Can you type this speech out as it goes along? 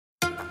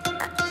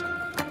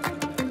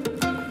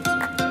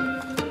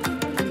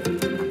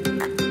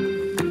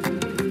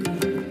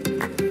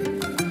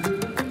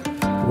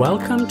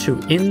Welcome to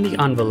In the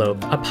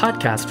Envelope, a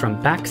podcast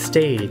from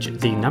Backstage,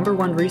 the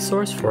 #1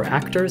 resource for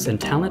actors and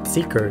talent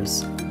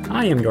seekers.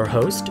 I am your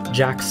host,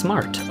 Jack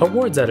Smart,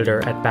 awards editor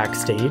at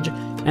Backstage,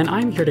 and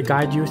I'm here to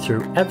guide you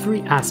through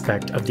every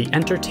aspect of the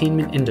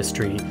entertainment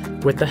industry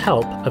with the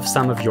help of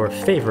some of your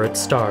favorite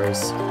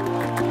stars.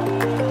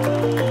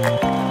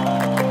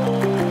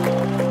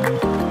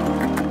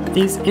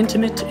 These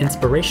intimate,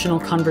 inspirational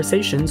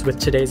conversations with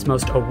today's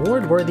most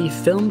award-worthy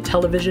film,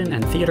 television,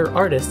 and theater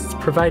artists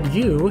provide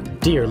you,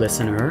 dear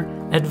listener,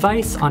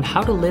 advice on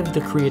how to live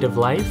the creative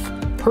life,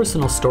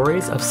 personal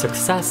stories of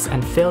success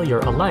and failure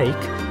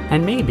alike,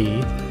 and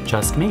maybe,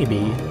 just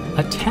maybe,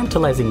 a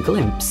tantalizing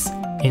glimpse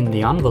in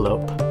the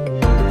envelope.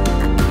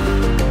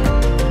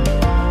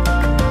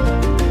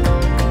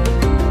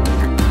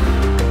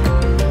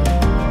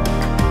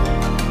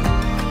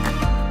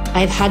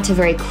 I've had to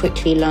very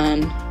quickly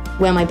learn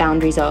where my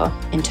boundaries are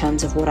in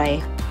terms of what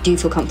I do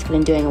feel comfortable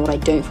in doing and what I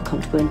don't feel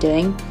comfortable in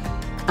doing,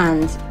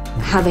 and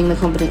having the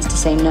confidence to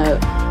say no.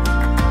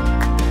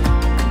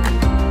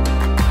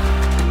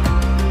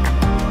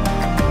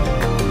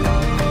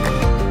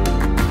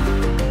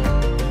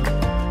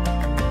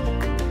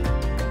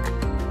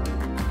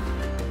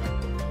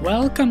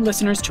 Welcome,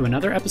 listeners, to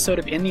another episode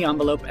of In the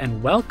Envelope,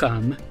 and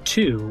welcome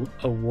to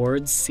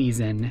awards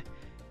season.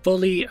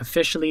 Fully,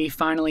 officially,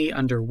 finally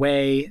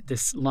underway.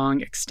 This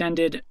long,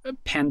 extended,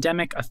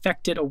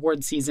 pandemic-affected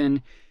award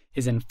season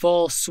is in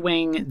full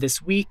swing this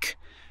week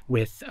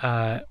with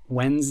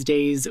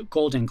Wednesday's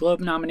Golden Globe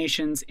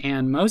nominations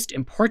and, most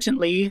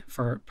importantly,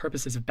 for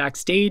purposes of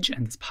Backstage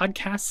and this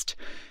podcast,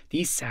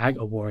 the SAG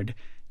Award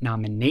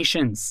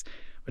nominations,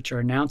 which are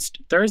announced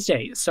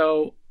Thursday.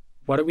 So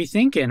what are we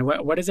thinking?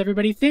 What does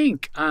everybody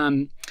think?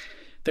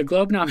 The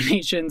Globe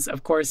nominations,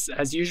 of course,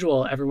 as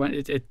usual,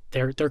 everyone,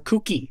 they're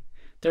kooky.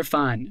 They're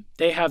fun.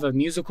 They have a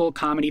musical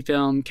comedy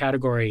film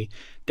category.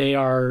 They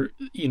are,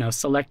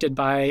 selected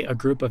by a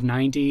group of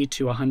 90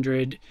 to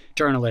 100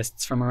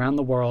 journalists from around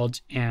the world,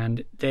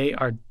 and they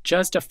are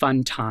just a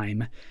fun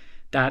time.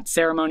 That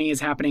ceremony is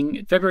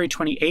happening February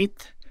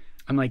 28th.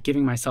 I'm like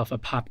giving myself a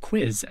pop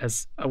quiz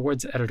as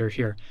awards editor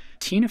here.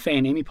 Tina Fey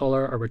and Amy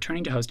Poehler are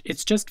returning to host.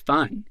 It's just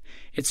fun.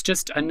 It's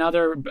just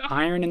another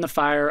iron in the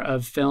fire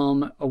of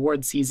film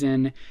award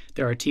season.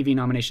 There are TV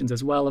nominations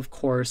as well, of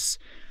course.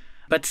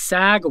 But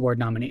SAG Award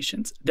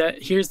nominations,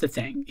 here's the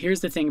thing. Here's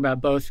the thing about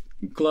both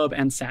Globe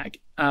and SAG.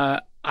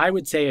 I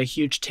would say a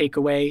huge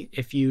takeaway,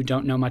 if you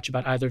don't know much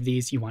about either of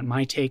these, you want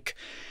my take.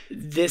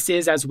 This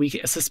is, as we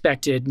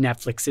suspected,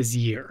 Netflix's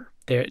year.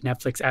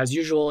 Netflix, as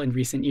usual, in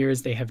recent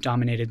years, they have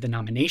dominated the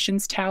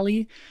nominations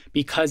tally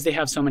because they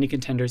have so many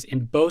contenders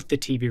in both the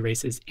TV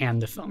races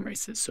and the film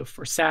races. So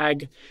for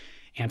SAG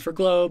and for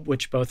Globe,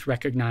 which both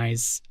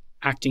recognize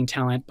acting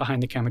talent,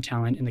 behind the camera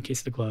talent in the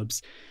case of the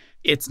Globes,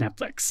 it's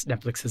Netflix.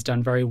 Netflix has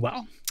done very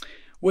well.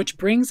 Which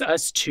brings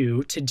us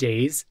to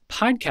today's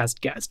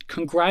podcast guest.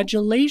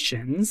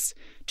 Congratulations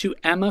to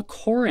Emma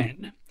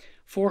Corrin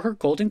for her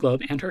Golden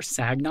Globe and her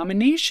SAG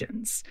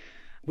nominations.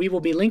 We will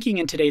be linking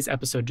in today's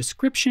episode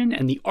description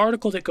and the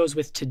article that goes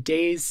with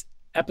today's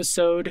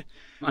episode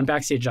on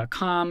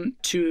Backstage.com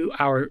to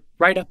our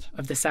write-up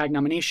of the SAG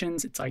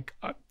nominations. It's like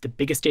the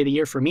biggest day of the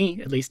year for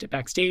me, at least at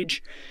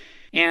Backstage.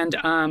 And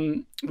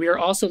we are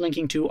also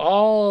linking to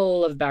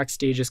all of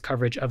Backstage's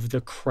coverage of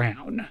The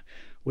Crown,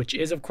 which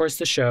is, of course,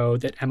 the show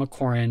that Emma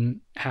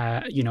Corrin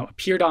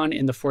appeared on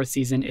in the 4th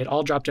season. It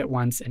all dropped at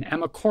once, and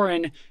Emma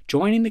Corrin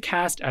joining the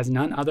cast as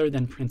none other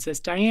than Princess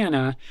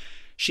Diana.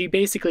 She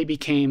basically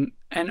became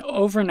an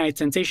overnight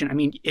sensation. I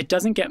mean, it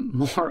doesn't get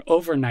more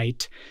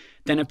overnight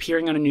than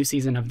appearing on a new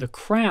season of The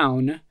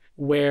Crown,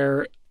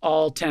 where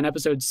all 10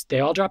 episodes, they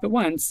all drop at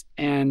once,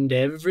 and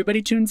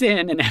everybody tunes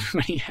in, and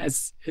everybody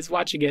is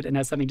watching it and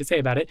has something to say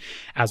about it,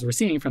 as we're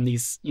seeing from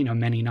these,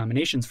 many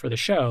nominations for the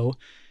show.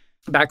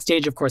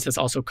 Backstage, of course, has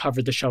also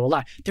covered the show a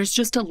lot. There's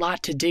just a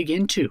lot to dig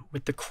into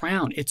with The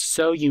Crown. It's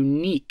so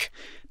unique.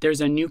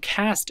 There's a new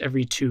cast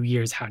every 2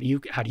 years. How do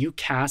you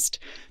cast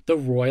the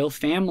royal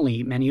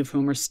family, many of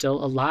whom are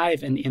still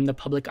alive and in the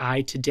public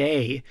eye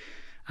today?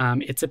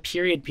 It's a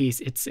period piece.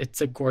 It's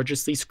a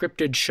gorgeously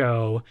scripted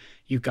show.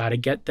 You got to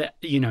get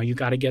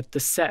the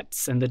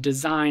sets and the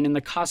design and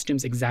the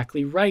costumes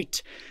exactly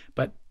right.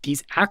 But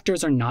these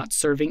actors are not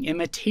serving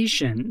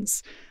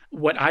imitations.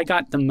 What I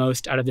got the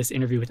most out of this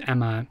interview with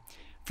Emma,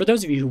 for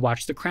those of you who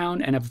watch The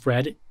Crown and have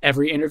read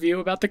every interview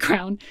about The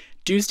Crown,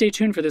 do stay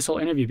tuned for this whole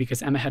interview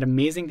because Emma had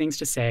amazing things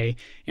to say,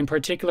 in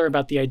particular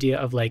about the idea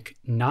of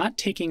not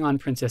taking on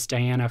Princess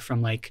Diana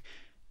from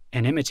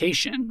an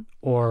imitation,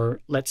 or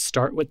let's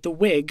start with the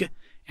wig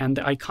and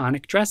the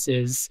iconic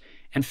dresses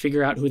and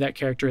figure out who that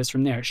character is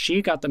from there.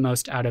 She got the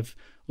most out of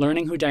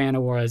learning who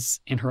Diana was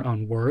in her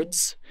own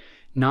words,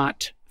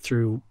 not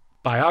through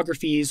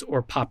biographies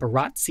or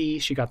paparazzi.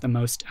 She got the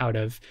most out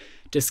of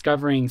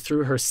discovering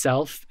through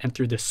herself and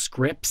through the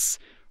scripts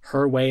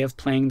her way of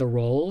playing the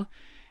role.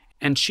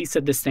 And she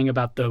said this thing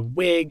about the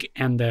wig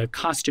and the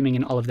costuming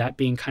and all of that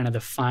being kind of the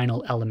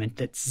final element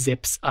that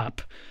zips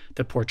up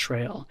the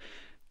portrayal.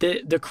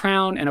 the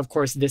Crown and, of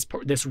course,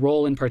 this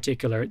role in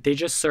particular, they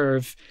just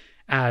serve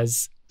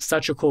as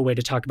such a cool way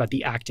to talk about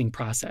the acting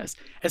process,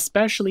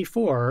 especially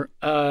for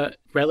a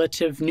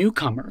relative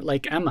newcomer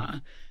like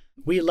Emma.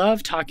 We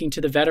love talking to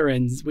the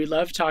veterans. We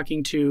love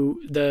talking to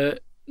the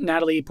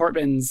Natalie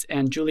Portmans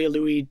and Julia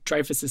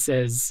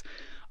Louis-Dreyfuses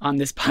on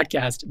this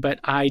podcast. But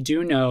I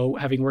do know,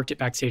 having worked at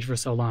Backstage for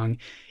so long,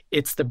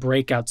 it's the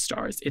breakout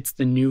stars, it's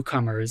the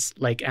newcomers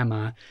like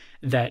Emma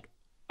that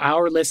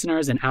our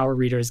listeners and our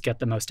readers get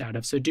the most out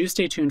of. So do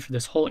stay tuned for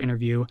this whole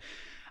interview.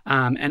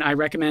 And I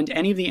recommend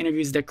any of the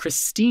interviews that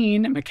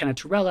Christine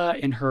McKenna-Torella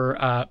in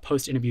her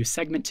post-interview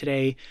segment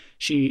today.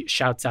 She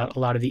shouts out a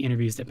lot of the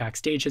interviews that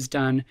Backstage has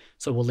done.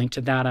 So we'll link to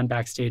that on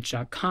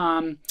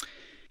backstage.com.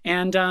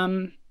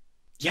 And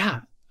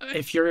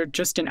if you're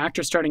just an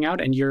actor starting out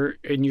and you're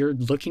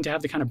looking to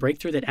have the kind of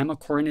breakthrough that Emma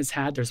Corrin has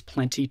had, there's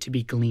plenty to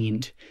be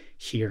gleaned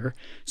here.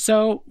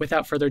 So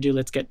without further ado,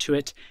 let's get to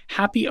it.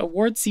 Happy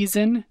award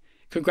season.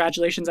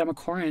 Congratulations, Emma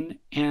Corrin,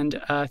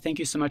 and thank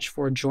you so much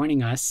for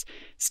joining us.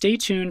 Stay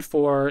tuned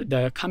for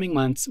the coming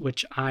months,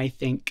 which I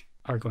think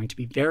are going to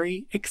be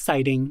very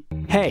exciting.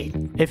 Hey,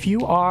 if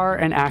you are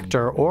an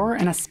actor or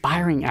an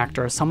aspiring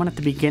actor, someone at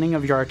the beginning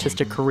of your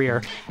artistic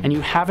career, and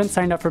you haven't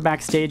signed up for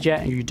Backstage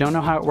yet and you don't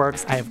know how it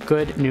works, I have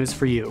good news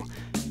for you.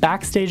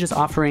 Backstage is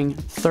offering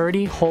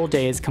 30 whole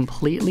days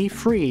completely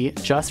free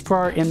just for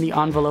our In the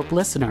Envelope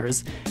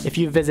listeners. If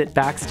you visit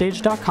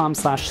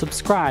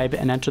backstage.com/subscribe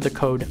and enter the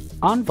code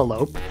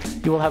ENVELOPE,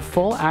 you will have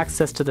full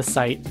access to the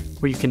site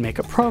where you can make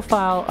a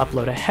profile,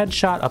 upload a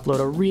headshot, upload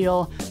a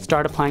reel,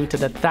 start applying to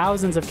the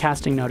thousands of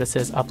casting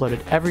notices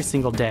uploaded every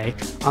single day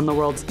on the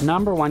world's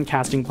 #1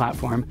 casting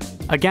platform.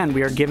 Again,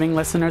 we are giving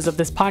listeners of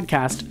this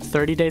podcast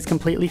 30 days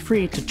completely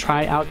free to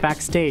try out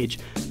Backstage.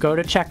 Go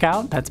to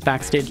checkout, that's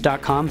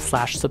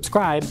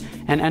backstage.com/subscribe,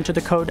 and enter the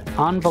code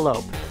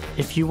ENVELOPE.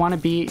 If you want to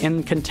be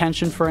in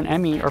contention for an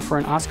Emmy or for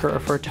an Oscar or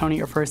for a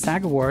Tony or for a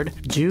SAG Award,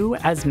 do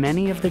as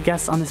many of the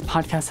guests on this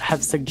podcast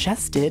have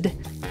suggested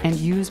and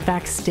use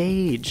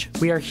Backstage.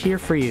 We are here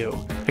for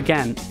you.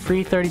 Again,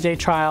 free 30-day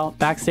trial,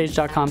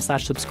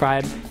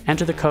 backstage.com/subscribe,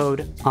 enter the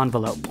code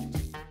ENVELOPE.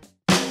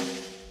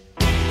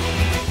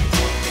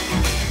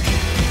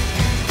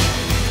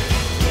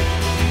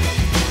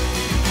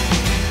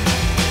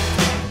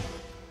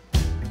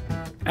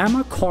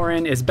 Emma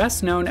Corrin is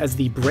best known as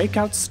the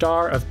breakout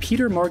star of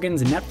Peter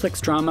Morgan's Netflix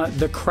drama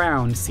The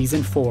Crown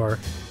Season 4,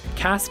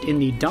 cast in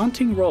the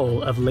daunting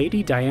role of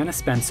Lady Diana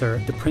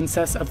Spencer, the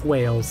Princess of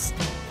Wales.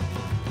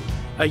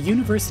 A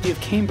University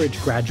of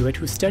Cambridge graduate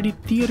who studied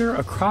theatre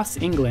across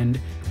England,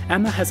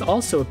 Emma has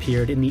also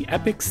appeared in the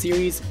epic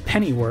series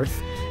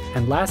Pennyworth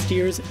and last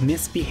year's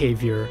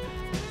Misbehaviour.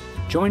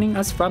 Joining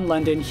us from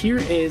London, here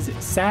is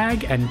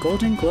SAG and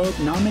Golden Globe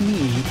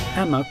nominee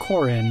Emma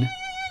Corrin.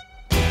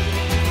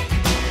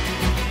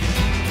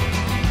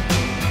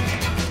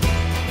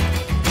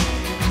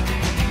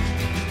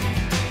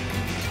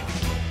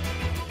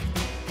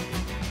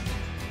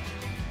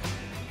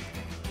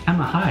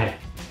 Emma, hi.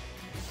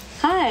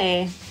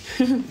 Hi.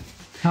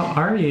 How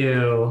are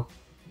you?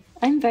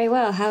 I'm very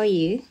well. How are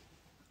you?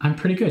 I'm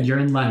pretty good. You're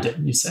in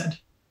London, you said.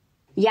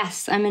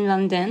 Yes, I'm in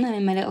London. I'm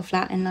in my little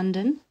flat in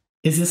London.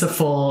 Is this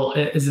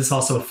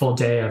also a full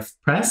day of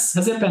press?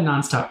 Has it been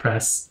nonstop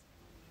press?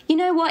 You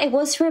know what? It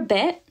was for a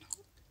bit.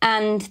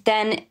 And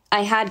then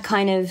I had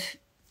kind of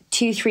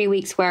 2-3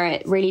 weeks where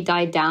it really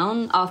died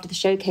down after the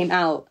show came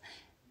out.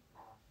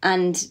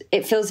 And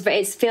it feels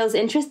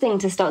interesting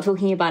to start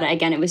talking about it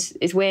again.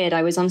 It's weird.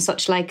 I was on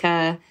such like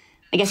a,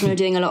 I guess when you're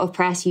doing a lot of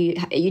press,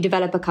 you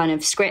develop a kind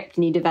of script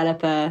and you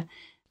develop a,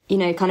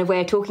 kind of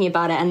way of talking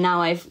about it. And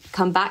now I've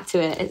come back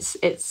to it.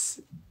 It's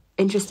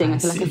interesting. I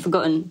feel like I've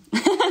forgotten.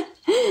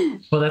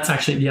 Well,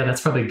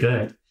 that's probably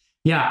good.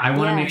 Yeah, I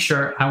want to make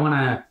sure, I want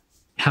to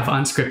have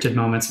unscripted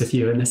moments with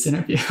you in this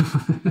interview.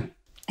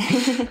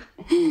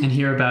 And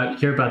hear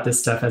about this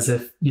stuff as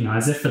if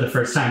for the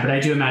first time. But I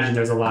do imagine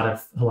there's a lot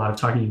of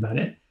talking about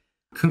it.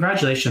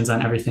 Congratulations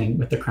on everything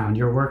with The Crown.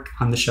 Your work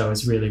on the show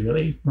is really,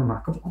 really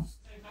remarkable.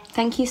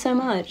 Thank you so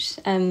much.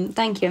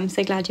 Thank you. I'm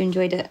so glad you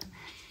enjoyed it.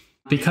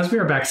 Because we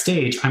are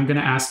backstage, I'm going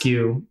to ask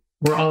you,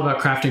 we're all about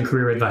crafting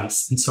career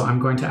advice. And so I'm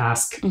going to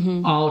ask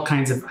all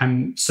kinds of,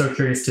 I'm so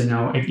curious to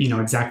know,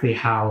 exactly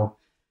how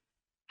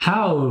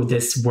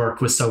this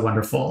work was so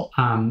wonderful.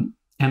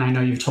 And I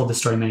know you've told this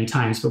story many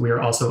times, but we are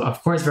also,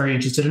 of course, very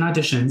interested in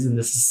auditions. And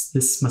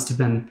this must have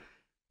been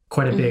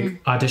quite a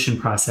big audition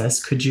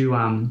process. Could you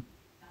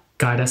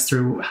guide us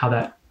through how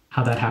that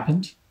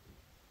happened?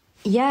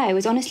 Yeah, it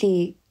was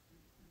honestly,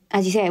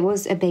 as you say, it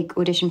was a big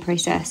audition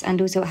process. And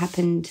also it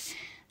happened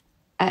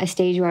at a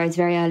stage where I was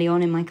very early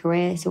on in my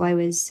career. So I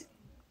was,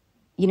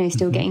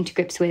 still getting to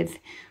grips with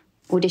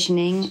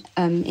auditioning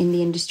in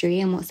the industry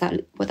and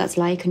what that's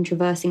like, and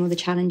traversing all the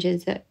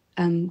challenges that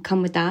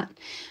come with that.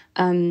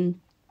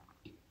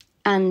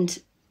 And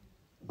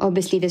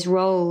obviously this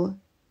role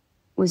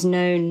was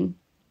known,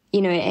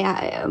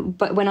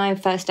 but when I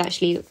first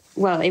actually,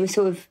 well, it was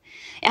sort of,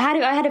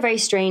 I had a very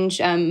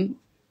strange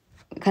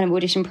kind of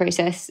audition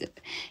process.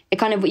 It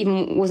kind of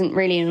even wasn't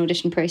really an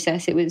audition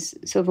process. It was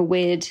sort of a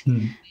weird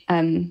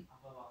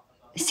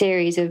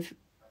series of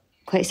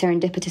quite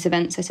serendipitous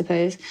events, I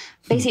suppose.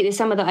 Basically, the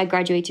summer that I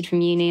graduated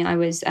from uni, I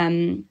was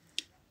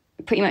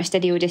pretty much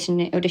steady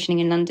auditioning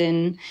in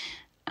London,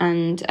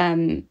 and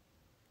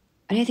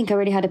I don't think I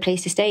really had a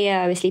place to stay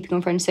yet. I was sleeping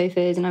on friends'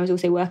 sofas, and I was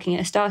also working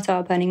at a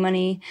startup, earning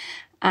money.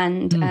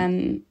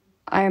 And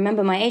I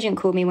remember my agent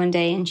called me one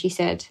day, and she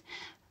said,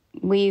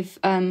 "We've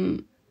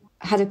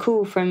had a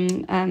call from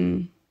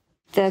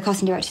the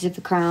casting directors of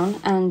The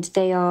Crown, and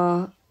they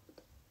are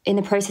in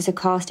the process of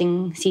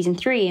casting season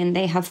 3, and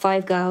they have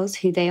 5 girls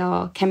who they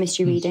are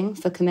chemistry reading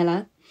for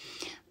Camilla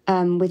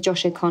with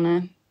Josh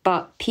O'Connor.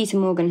 But Peter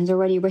Morgan has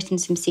already written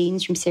some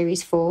scenes from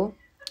series 4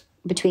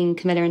 between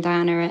Camilla and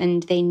Diana,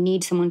 and they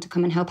need someone to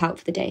come and help out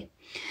for the day.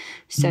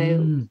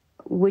 So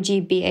would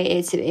you be,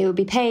 it would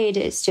be paid,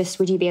 it's just,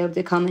 would you be able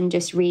to come and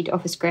just read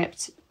off a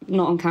script,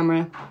 not on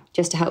camera,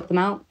 just to help them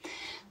out?"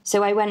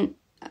 So I went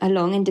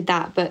along and did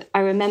that. But I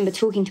remember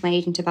talking to my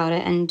agent about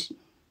it, and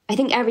I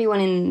think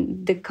everyone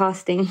in the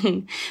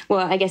casting,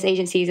 well, I guess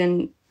agencies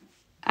and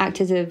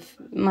actors of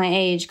my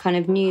age kind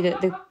of knew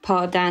that the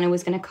part of Diana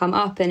was going to come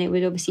up, and it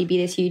would obviously be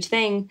this huge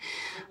thing.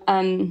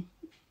 And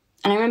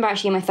I remember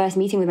actually in my first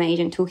meeting with my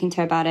agent talking to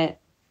her about it.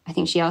 I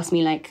think she asked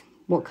me, like,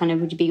 what kind of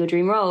would be your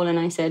dream role? And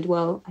I said,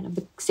 well, I love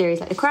the series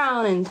like The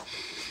Crown, and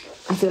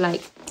I feel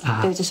like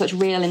those are such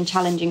real and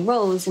challenging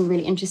roles and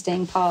really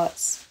interesting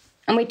parts.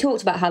 And we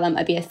talked about how that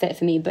might be a fit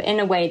for me, but in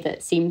a way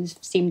that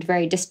seemed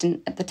very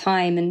distant at the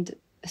time, and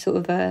sort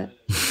of a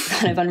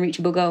kind of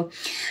unreachable goal,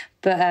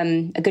 but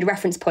a good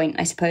reference point,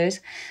 I suppose.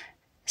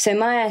 So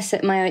my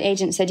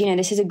agent said,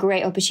 this is a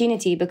great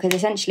opportunity because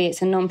essentially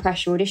it's a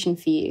non-pressure audition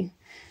for you.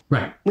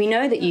 Right. We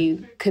know that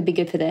you could be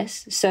good for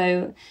this,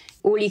 so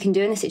all you can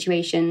do in this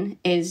situation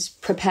is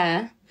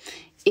prepare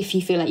if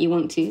you feel like you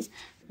want to.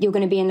 You're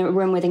going to be in the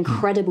room with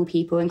incredible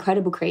people,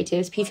 incredible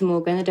creatives, Peter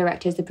Morgan, the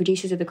directors, the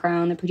producers of The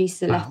Crown, the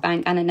producers at Left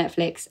Bank and at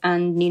Netflix,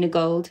 and Nina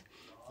Gold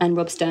and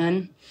Rob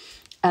Stern.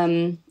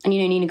 And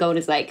Nina Gold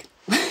is like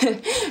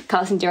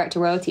casting director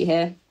royalty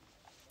here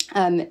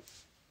in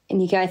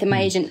the UK. I think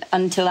my agent,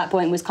 until that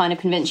point, was kind of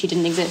convinced she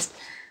didn't exist.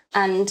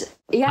 And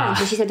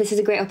so she said, this is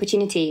a great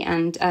opportunity.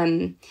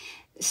 And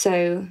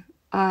so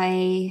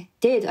I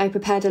did. I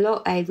prepared a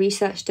lot. I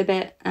researched a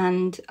bit,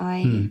 and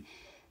I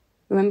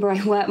remember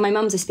my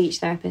mum's a speech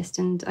therapist,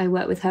 and I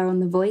worked with her on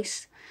The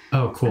Voice.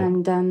 Oh, cool.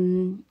 And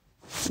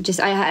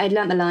I'd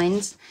learnt the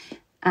lines,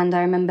 and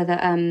I remember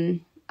that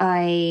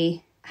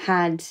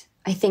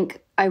I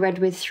think I read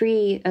with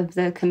 3 of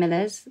the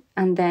Camillas,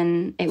 and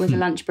then it was a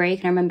lunch break.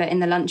 And I remember in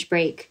the lunch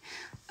break,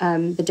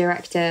 the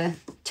director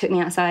took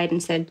me outside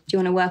and said, "Do you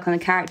want to work on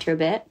the character a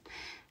bit?"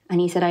 And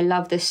he said, "I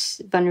love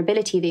this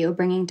vulnerability that you're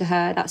bringing to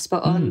her. That's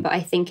spot on. But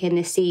I think in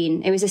this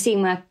scene," it was a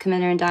scene where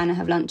Camilla and Diana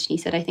have lunch. And he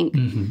said, "I think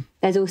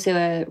there's also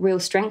a real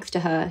strength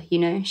to her.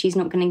 She's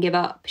not going to give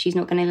up. She's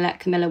not going to let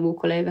Camilla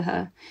walk all over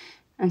her.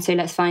 And so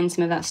let's find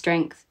some of that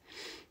strength."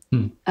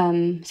 So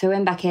I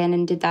went back in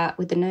and did that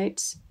with the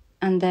notes.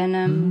 And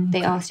then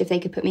they asked if they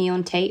could put me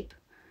on tape.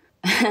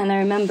 And I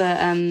remember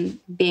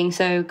being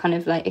so kind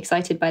of like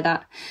excited by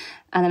that.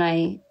 And then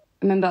I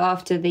remember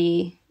after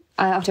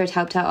I'd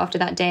helped out after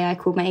that day, I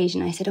called my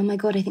agent. I said, "Oh my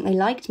God, I think they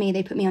liked me.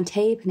 They put me on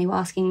tape and they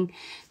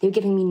were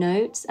giving me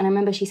notes." And I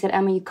remember she said,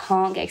 "Emma, you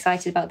can't get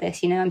excited about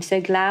this. I'm so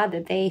glad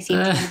that they seem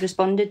to have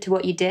responded to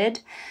what you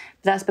did.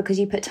 But that's because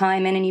you put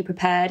time in and you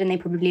prepared, and they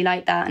probably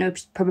liked that. And it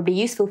was probably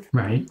useful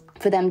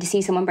for them to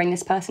see someone bring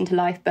this person to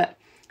life." But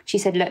she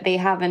said, "Look,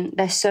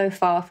 they're so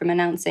far from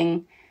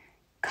announcing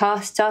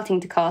starting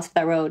to cast for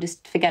that role.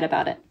 Just forget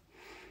about it."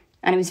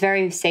 And it was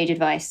very sage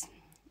advice.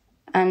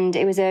 And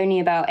it was only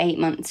about 8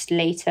 months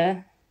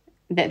later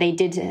that they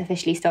did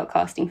officially start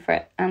casting for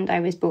it. And I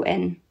was brought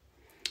in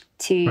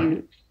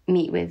to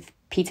meet with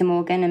Peter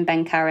Morgan and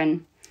Ben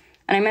Karen.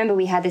 And I remember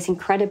we had this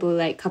incredible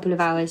couple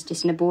of hours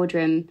just in a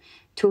boardroom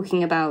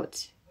talking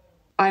about...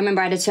 I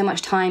remember I had so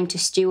much time to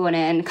stew on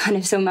it and kind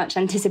of so much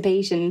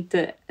anticipation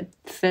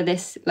for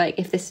this,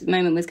 if this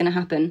moment was going to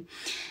happen,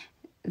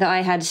 that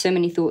I had so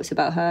many thoughts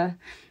about her.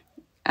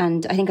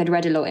 And I think I'd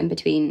read a lot in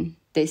between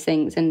those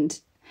things.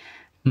 And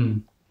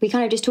we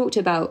kind of just talked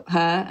about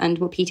her and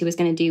what Peter was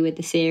going to do with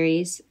the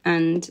series.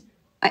 And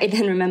I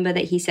then remember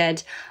that he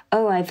said,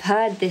 "Oh, I've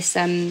heard this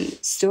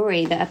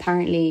story that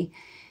apparently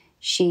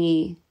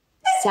she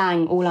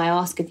sang All I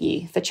Ask of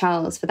You for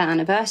Charles for that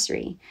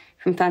anniversary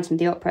from Phantom of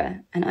the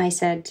Opera." And I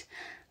said,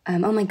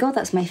 "Oh my God,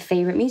 that's my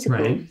favourite musical."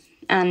 Right.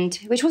 And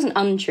which wasn't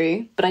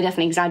untrue, but I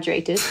definitely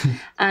exaggerated.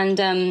 And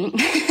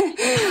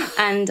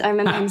and I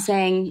remember him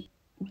saying,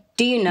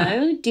 do you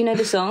know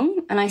the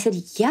song?" And I said,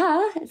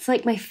 "Yeah, it's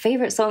my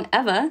favourite song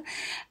ever."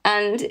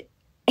 And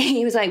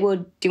he was like, "Well,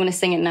 do you want to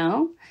sing it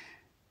now?"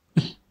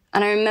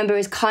 And I remember it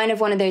was kind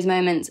of one of those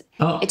moments.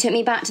 It took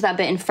me back to that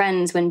bit in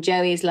Friends when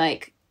Joey's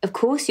like, "Of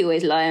course you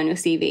always lie on your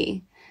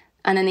CV."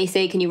 And then they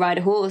say, "Can you ride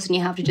a horse?" And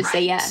you have to just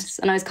say yes.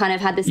 And I was kind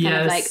of had this kind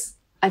of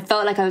I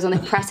felt like I was on the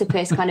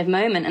precipice kind of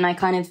moment. And I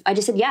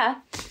just said, "Yeah,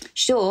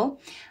 sure."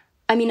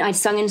 I mean, I'd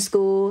sung in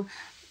school.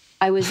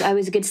 I was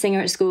a good singer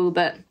at school,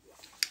 but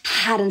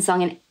hadn't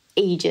sung in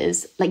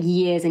ages, like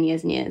years and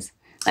years and years.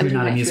 So you're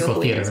not a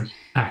musical theater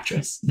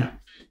actress? No.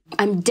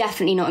 I'm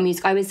definitely not a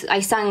music. I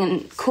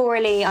sang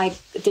chorally. I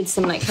did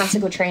some like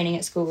classical training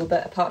at school,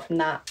 but apart from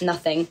that,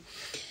 nothing.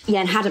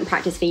 Yeah, and hadn't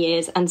practiced for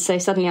years. And so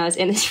suddenly I was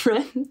in this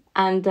room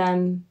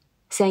and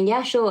saying,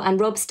 yeah, sure. And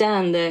Rob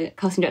Stern, the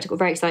casting director, got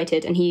very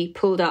excited, and he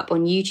pulled up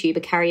on YouTube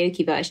a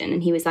karaoke version,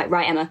 and he was like,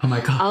 right, Emma, oh my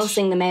gosh, I'll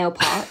sing the male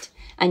part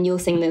and you'll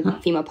sing the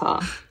female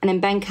part. And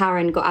then Ben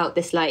Karen got out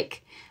this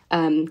like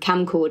old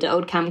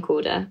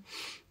camcorder,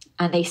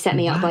 and they set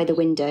me up by the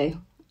window.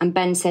 And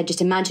Ben said,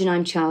 just imagine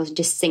I'm Charles,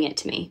 just sing it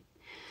to me.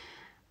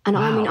 And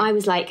wow. I mean, I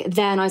was like,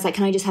 can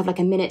I just have like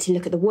a minute to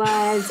look at the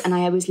words? And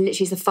I was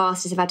literally the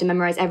fastest I've had to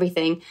memorize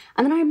everything.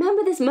 And then I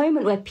remember this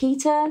moment where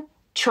Peter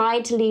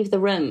tried to leave the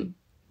room.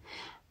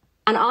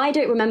 And I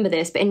don't remember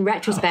this, but in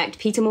retrospect,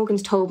 Peter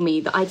Morgan's told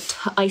me that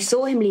I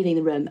saw him leaving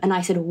the room and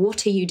I said,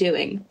 what are you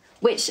doing?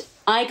 Which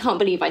I can't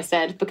believe I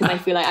said, because I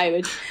feel like I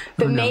would.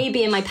 But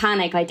maybe in my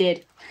panic I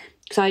did.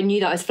 So I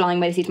knew that I was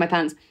flying by the seat of my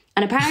pants.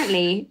 And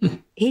apparently,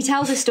 he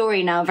tells a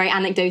story now very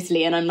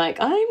anecdotally, and I'm like,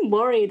 I'm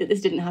worried that this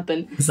didn't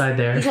happen. Was I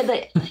there?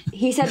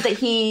 He said that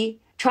he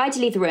tried to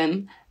leave the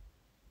room,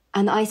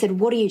 and I said,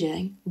 what are you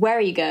doing? Where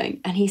are you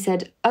going? And he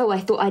said, oh, I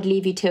thought I'd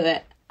leave you to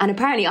it. And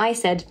apparently I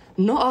said,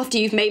 not after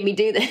you've made me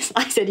do this.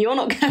 I said, you're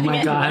not going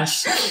anywhere. Oh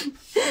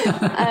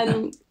my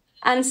gosh.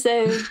 And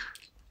so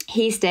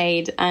he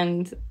stayed,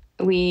 and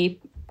we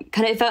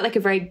it felt like a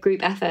very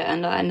group effort,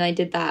 and I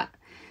did that.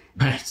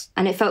 Right.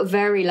 And it felt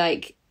very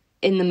like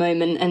in the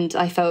moment, and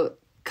I felt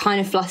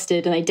kind of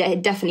flustered, and I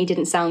definitely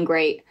didn't sound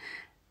great,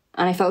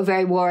 and I felt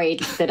very worried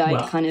that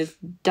I'd kind of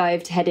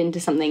dived head into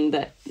something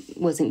that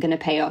wasn't going to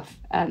pay off.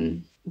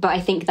 But I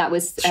think that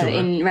was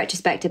in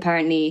retrospect,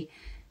 apparently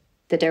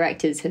the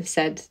directors have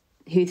said,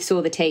 who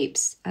saw the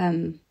tapes,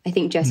 I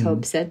think Jess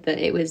Hobbs said that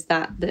it was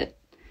that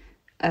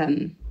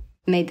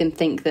made them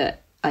think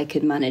that I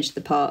could manage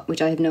the part,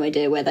 which I have no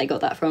idea where they got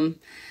that from,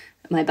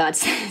 my bad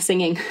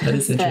singing. That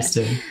is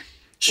interesting.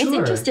 Sure. It's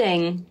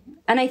interesting.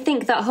 And I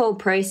think that whole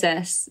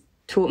process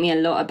taught me a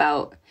lot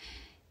about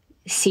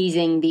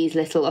seizing these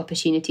little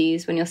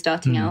opportunities when you're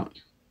starting out.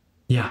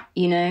 Yeah.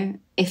 You know,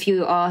 if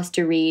you're asked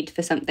to read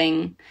for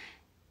something,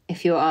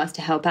 if you're asked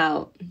to help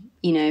out,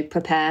 you know,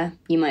 prepare,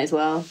 you might as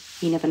well.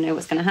 You never know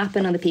what's going to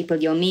happen or the people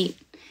you'll meet.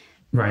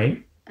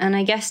 Right. And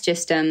I guess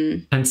just...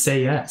 and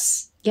say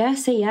yes. Yeah,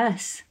 say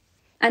yes.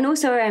 And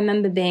also I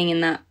remember being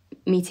in that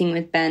meeting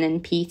with Ben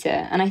and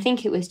Peter, and I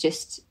think it was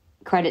just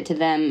credit to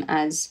them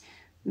as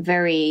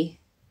very...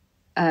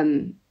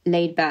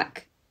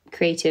 laid-back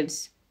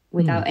creatives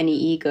without any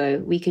ego.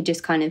 We could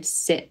just kind of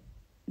sit.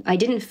 I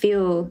didn't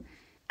feel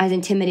as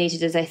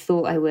intimidated as I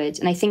thought I would,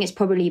 and I think it's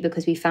probably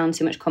because we found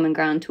so much common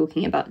ground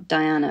talking about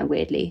Diana,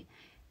 weirdly.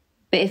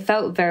 But it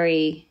felt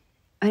very,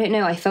 I don't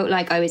know, I felt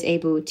like I was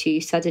able to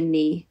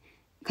suddenly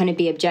kind of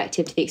be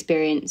objective to the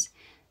experience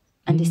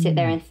and to sit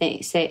there and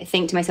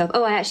think to myself,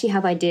 oh, I actually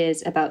have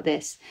ideas about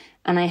this,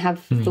 and I have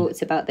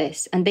thoughts about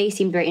this. And they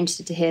seemed very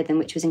interested to hear them,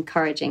 which was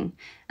encouraging.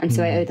 And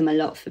so I owe them a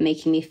lot for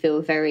making me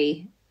feel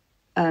very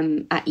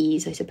at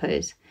ease, I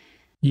suppose.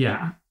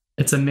 Yeah.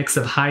 It's a mix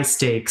of high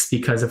stakes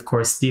because, of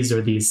course, these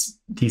are these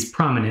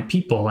prominent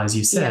people, as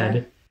you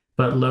said,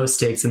 but low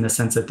stakes in the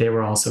sense that they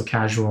were also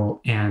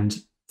casual,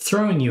 and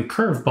throwing you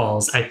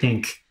curveballs, I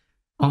think,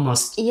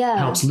 almost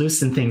helps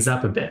loosen things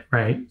up a bit,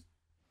 right?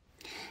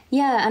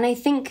 Yeah, and I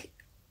think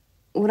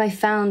what I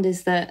found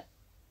is that,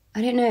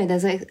 I don't know,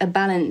 there's like a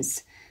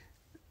balance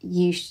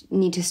you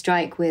need to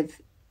strike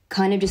with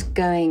kind of just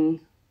going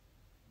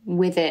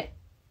with it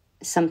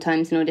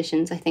sometimes in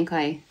auditions. I think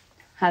I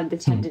had the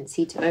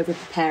tendency to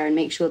over-prepare and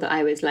make sure that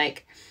I was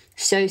like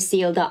so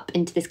sealed up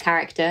into this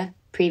character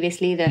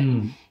previously that,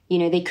 you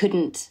know,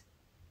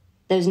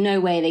 there's no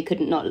way they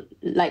couldn't not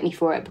like me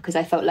for it, because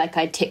I felt like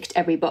I ticked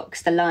every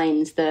box, the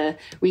lines, the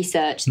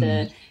research,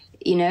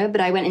 you know, but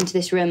I went into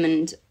this room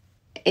and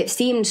it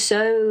seemed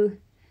so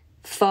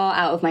far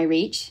out of my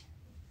reach.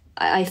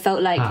 I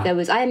felt like there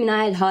was, I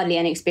had hardly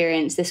any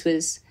experience. This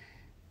was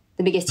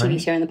the biggest TV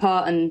show in the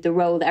part and the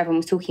role that everyone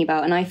was talking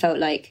about. And I felt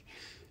like,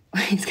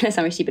 it's going to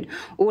sound really stupid,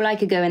 all I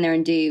could go in there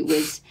and do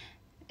was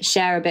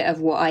share a bit of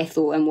what I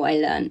thought and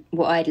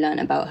what I'd learned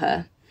about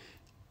her.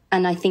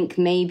 And I think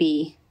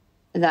maybe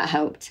that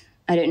helped.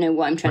 I don't know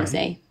what I'm trying to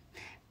say.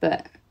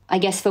 But I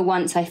guess for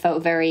once I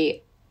felt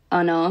very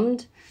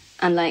unarmed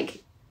and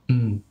like,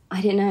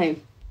 I don't know.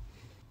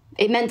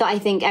 It meant that I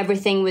think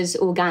everything was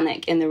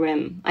organic in the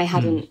room. I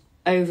hadn't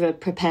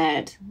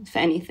over-prepared for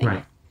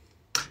anything.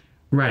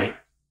 Right.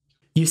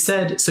 You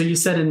said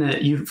in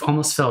that you've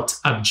almost felt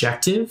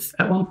objective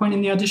at one point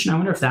in the audition. I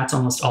wonder if that's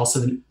almost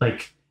also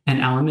like an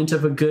element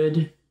of a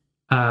good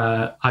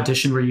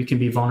audition where you can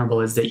be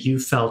vulnerable, is that you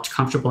felt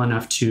comfortable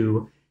enough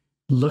to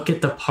look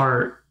at the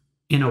part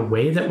in a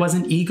way that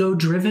wasn't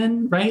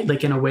ego-driven, right?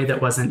 Like in a way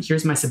that wasn't,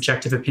 here's my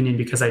subjective opinion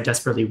because I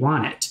desperately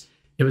want it.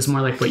 It was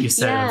more like what you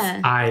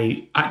said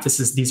of,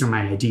 these are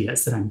my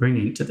ideas that I'm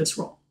bringing to this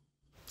role.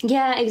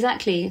 Yeah,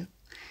 exactly.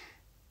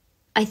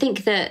 I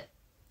think that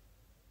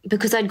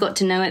because I'd got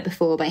to know it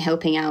before by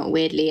helping out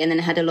weirdly, and then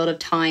I had a lot of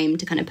time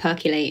to kind of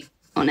percolate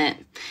on it,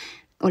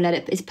 or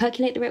is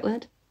percolate the right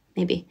word?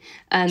 Maybe.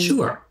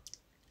 Sure.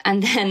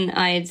 And then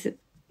I'd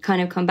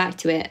kind of come back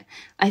to it.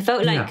 I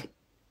felt like,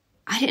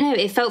 I don't know,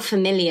 it felt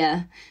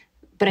familiar,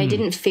 but I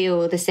didn't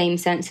feel the same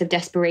sense of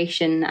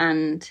desperation,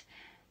 and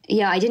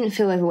I didn't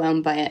feel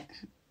overwhelmed by it,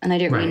 and I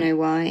don't really know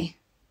why.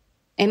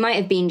 It might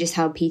have been just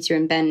how Peter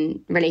and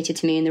Ben related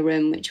to me in the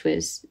room, which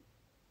was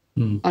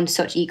on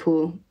such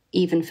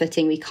even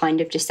footing. We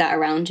kind of just sat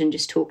around and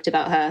just talked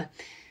about her.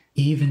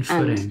 Even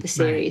footing. And the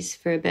series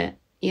for a bit.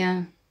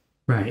 Yeah.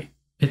 Right.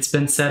 It's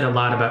been said a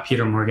lot about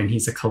Peter Morgan.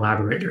 He's a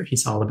collaborator.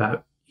 He's all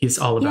about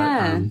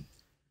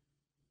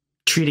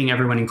treating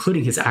everyone,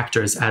 including his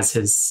actors, as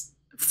his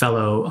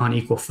fellow on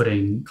equal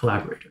footing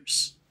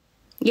collaborators.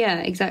 Yeah,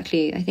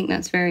 exactly. I think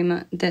that's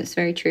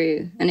very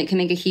true. And it can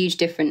make a huge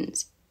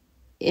difference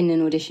in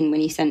an audition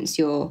when you sense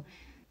you're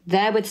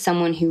there with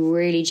someone who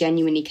really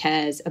genuinely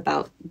cares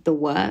about the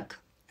work.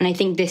 And I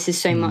think this is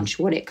so much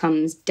what it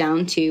comes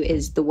down to,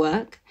 is the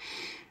work.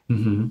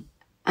 Mm-hmm.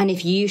 And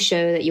if you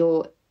show that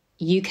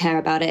you care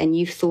about it and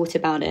you've thought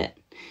about it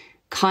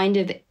kind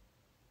of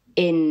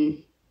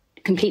in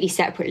completely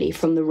separately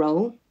from the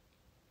role,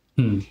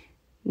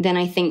 then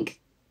I think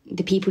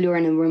the people you're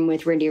in a room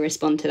with really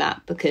respond to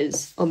that,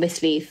 because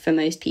obviously for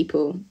most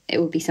people it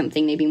will be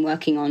something they've been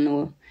working on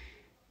or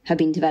have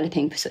been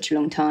developing for such a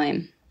long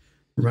time.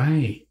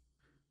 Right.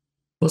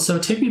 Well, so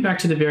take me back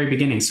to the very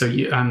beginning. So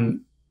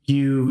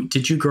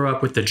did you grow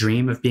up with the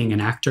dream of being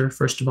an actor,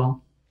 first of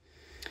all?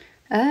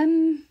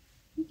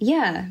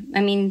 Yeah.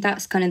 I mean,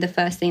 that's kind of the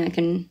first thing I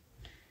can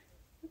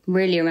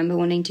really remember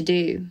wanting to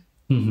do.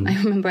 Mm-hmm. I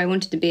remember I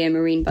wanted to be a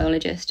marine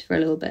biologist for a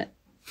little bit.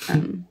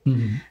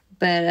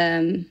 But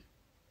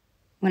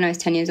when I was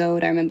 10 years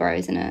old, I remember I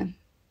was in a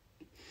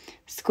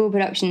school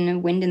production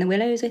of Wind in the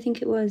Willows, I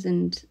think it was,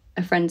 and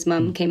a friend's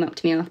mum came up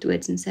to me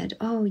afterwards and said,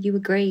 "Oh, you were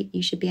great,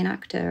 you should be an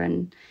actor."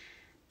 And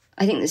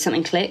I think that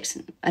something clicked.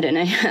 I don't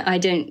know. I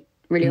don't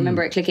really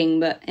remember it clicking,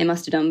 but it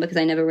must have done, because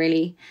I never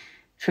really,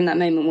 from that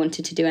moment,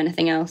 wanted to do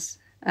anything else.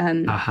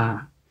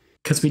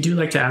 Because we do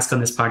like to ask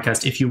on this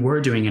podcast if you were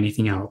doing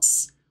anything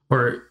else,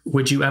 or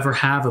would you ever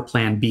have a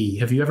plan B?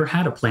 Have you ever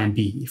had a plan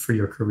B for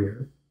your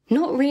career?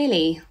 Not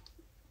really.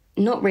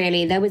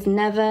 There was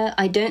never,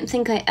 I don't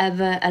think I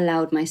ever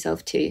allowed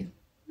myself to,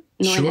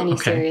 not in any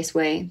serious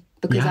way,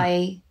 because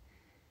I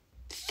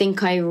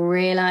think I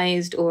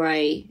realized, or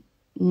I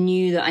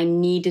knew, that I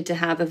needed to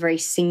have a very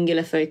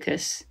singular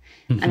focus,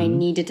 and I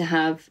needed to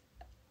have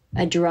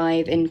a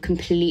drive in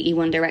completely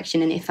one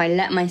direction. And if I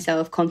let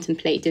myself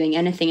contemplate doing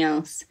anything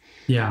else,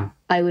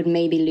 I would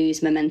maybe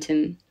lose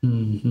momentum.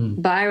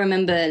 But I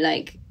remember,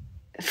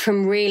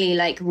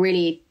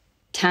 really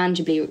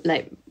tangibly,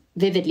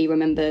 vividly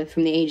remember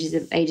from the ages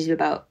of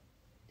about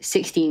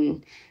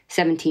 16,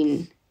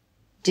 17,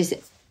 just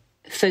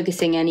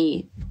focusing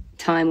any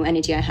time or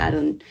energy I had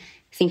on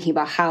thinking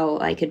about how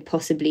I could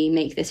possibly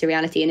make this a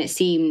reality. And it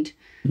seemed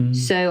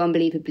so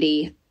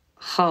unbelievably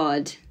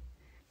hard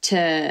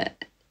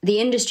the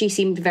industry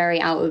seemed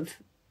very out of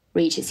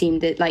reach. It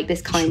seemed that like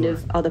this kind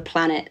of other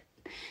planet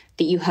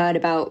that you heard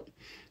about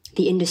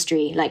the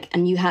industry,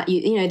 and you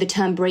know, the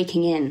term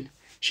breaking in.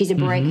 She's a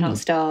breakout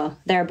star.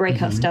 They're a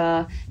breakout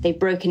star. They've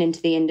broken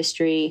into the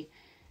industry.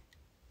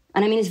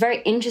 And I mean, it's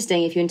very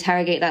interesting if you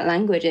interrogate that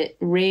language. It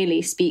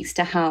really speaks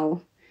to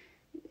how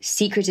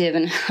secretive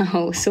and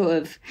how sort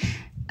of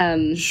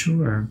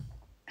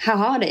how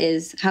hard it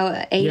is,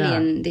 how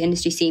alien the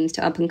industry seems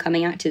to up and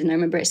coming actors. And I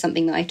remember it's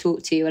something that I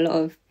talked to a lot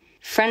of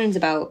friends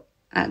about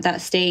at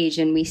that stage,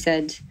 and we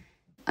said,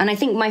 and I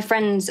think my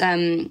friends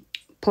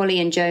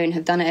Polly and Joan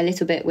have done it a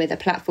little bit with a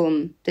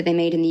platform that they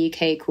made in the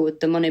UK called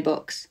the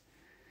Monobox,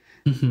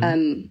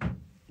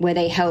 where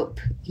they help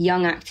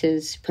young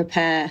actors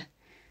prepare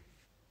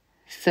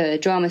for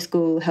drama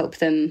school, help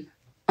them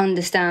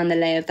understand the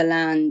lay of the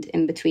land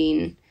in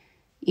between,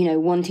 you know,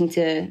 wanting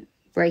to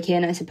break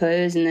in, I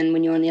suppose, and then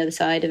when you're on the other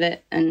side of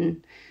it,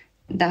 and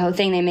that whole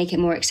thing, they make it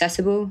more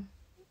accessible.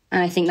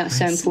 And I think that's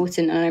so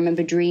important. And I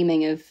remember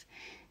dreaming of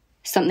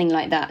something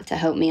like that to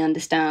help me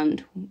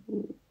understand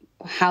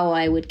how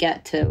I would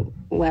get to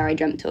where I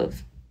dreamt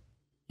of.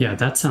 Yeah,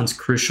 that sounds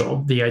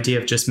crucial. The idea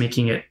of just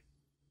making it,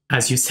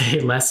 as you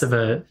say, less of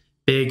a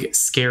big,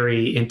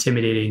 scary,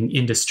 intimidating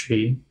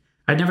industry.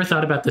 I'd never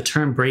thought about the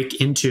term break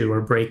into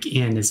or break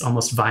in as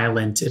almost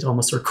violent. It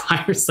almost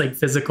requires like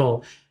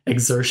physical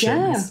exertion.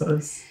 Yeah.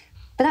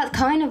 But that's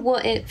kind of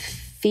what it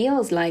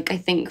feels like, I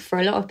think, for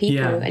a lot of people.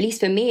 Yeah. At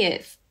least for me,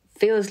 it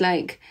feels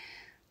like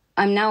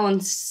I'm now on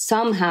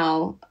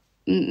somehow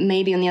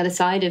maybe on the other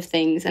side of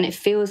things, and it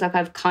feels like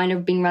I've kind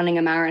of been running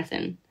a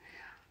marathon.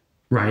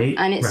 Right.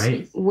 And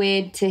it's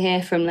weird to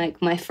hear from like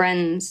my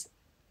friends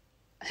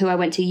who I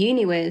went to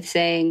uni with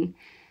saying,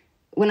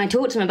 when I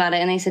talked to them about it,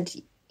 and they said,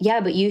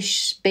 yeah, but you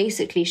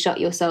basically shut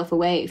yourself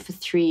away for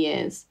 3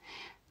 years.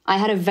 I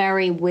had a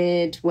very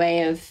weird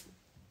way of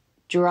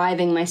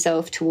driving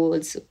myself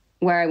towards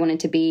where I wanted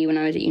to be when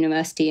I was at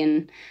university.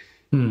 And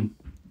in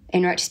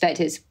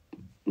retrospect, it's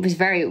was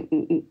I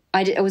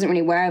wasn't really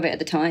aware of it at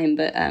the time,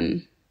 but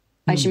I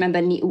just remember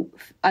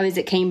I was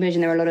at Cambridge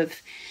and there were a lot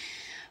of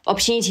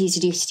opportunities to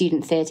do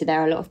student theatre. There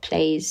are a lot of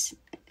plays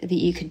that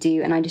you could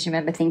do. And I just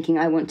remember thinking,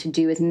 I want to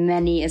do as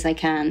many as I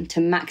can to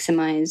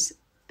maximise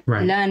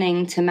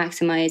learning, to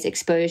maximise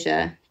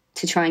exposure,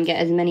 to try and get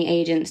as many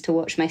agents to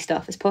watch my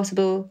stuff as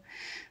possible,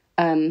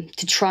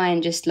 to try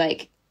and just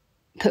like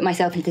put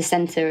myself into the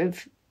centre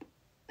of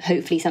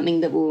hopefully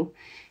something that will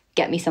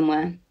get me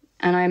somewhere.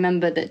 And I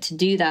remember that to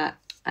do that,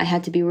 I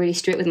had to be really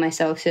strict with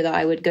myself so that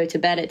I would go to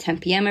bed at 10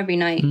 p.m. every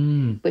night,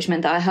 which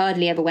meant that I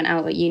hardly ever went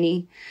out at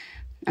uni.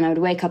 And I would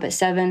wake up at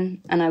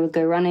 7 and I would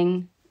go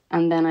running,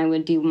 and then I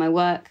would do my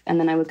work, and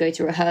then I would go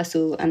to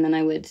rehearsal, and then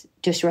I would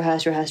just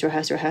rehearse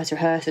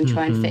and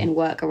try and fit in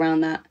work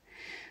around that.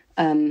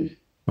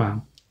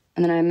 Wow.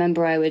 And then I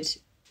remember I would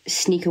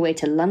sneak away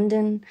to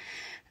London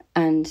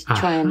and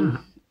try and...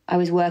 I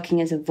was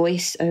working as a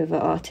voice-over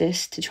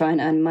artist to try and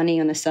earn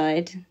money on the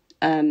side,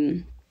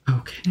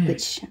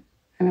 which I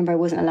remember I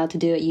wasn't allowed to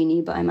do at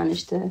uni, but I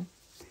managed to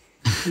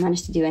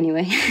do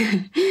anyway.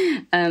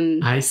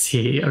 I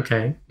see.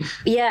 Okay.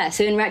 Yeah.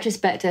 So in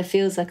retrospect, it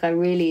feels like I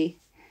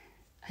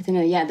don't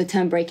know. Yeah. The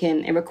term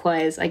break-in, it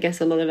requires, I guess,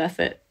 a lot of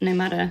effort, no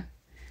matter.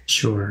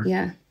 Sure.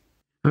 Yeah.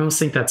 I almost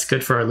think that's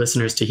good for our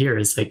listeners to hear,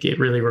 is like, it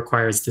really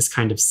requires this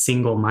kind of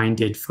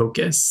single-minded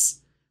focus.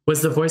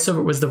 Was the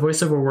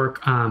voiceover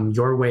work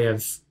your way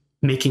of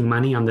making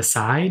money on the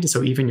side?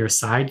 So even your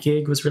side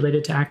gig was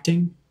related to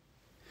acting?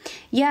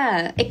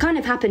 Yeah, it kind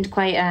of happened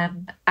quite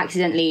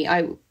accidentally.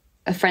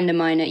 A friend of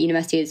mine at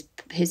university,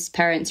 his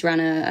parents ran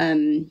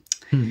a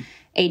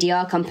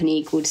ADR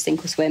company called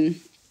Sink or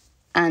Swim,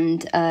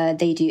 and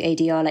they do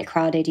ADR, like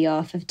crowd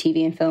ADR for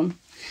TV and film.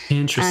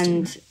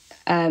 Interesting.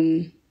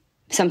 And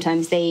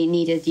sometimes they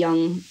needed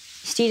young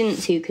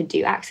students who could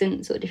do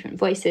accents or different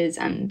voices,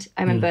 and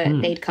I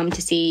remember they'd come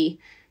to see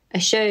a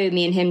show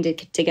me and him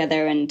did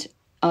together and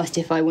asked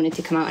if I wanted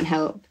to come out and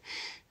help.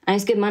 And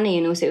it's good money,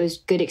 and also it was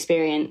good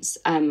experience.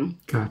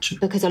 Gotcha.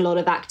 Because a lot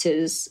of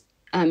actors,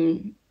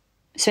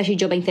 especially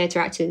jobbing theatre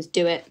actors,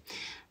 do it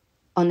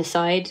on the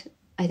side,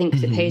 I think,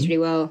 because it pays really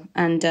well.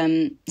 And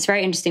it's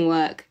very interesting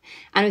work.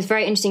 And it was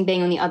very interesting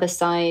being on the other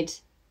side,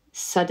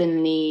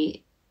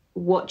 suddenly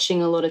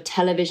watching a lot of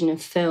television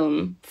and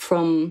film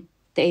from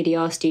the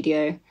ADR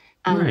studio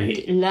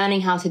and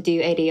learning how to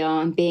do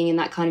ADR and being in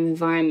that kind of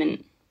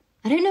environment.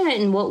 I don't know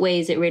in what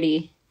ways it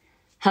really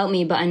helped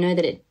me, but I know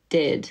that it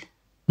did.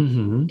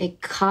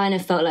 It kind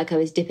of felt like I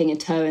was dipping a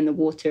toe in the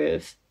water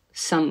of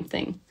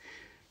something.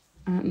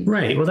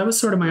 Right. Well, that was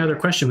sort of my other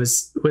question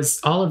was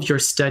all of your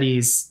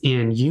studies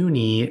in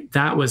uni,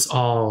 that was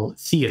all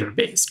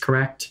theater-based,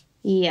 correct?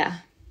 Yeah.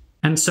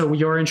 And so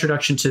your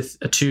introduction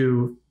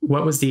to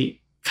what was the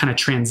kind of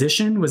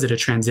transition? Was it a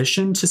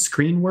transition to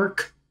screen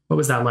work? What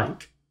was that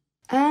like?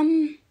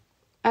 I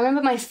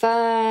remember my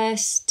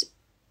first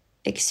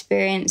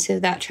experience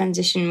of that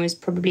transition was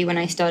probably when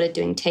I started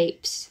doing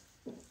tapes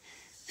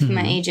for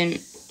my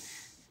agent.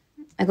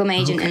 I got my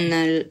agent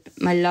in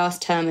my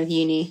last term of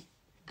uni,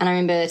 and I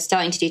remember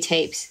starting to do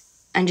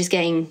tapes and just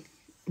getting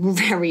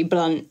very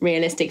blunt,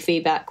 realistic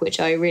feedback, which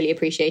I really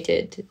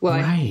appreciated. Well,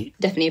 I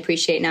definitely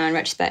appreciate now in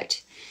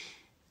retrospect.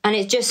 And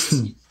it just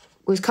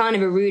was kind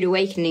of a rude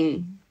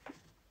awakening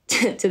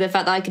to the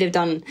fact that I could have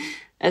done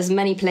as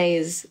many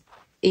plays,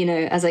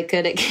 as I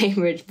could at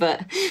Cambridge,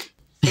 but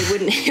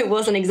it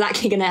wasn't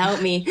exactly going to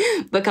help me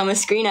become a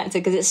screen actor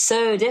because it's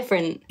so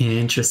different.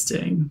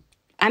 Interesting.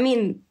 I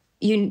mean,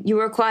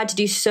 you're required to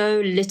do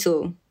so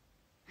little,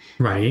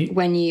 right,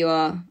 when you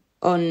are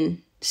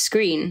on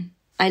screen.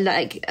 I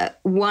like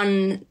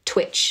one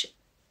twitch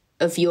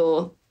of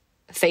your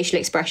facial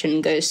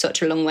expression goes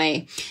such a long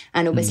way,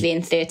 and obviously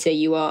in theatre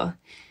you are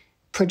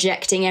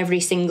projecting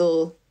every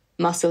single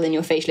muscle in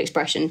your facial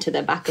expression to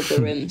the back of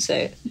the room,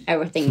 so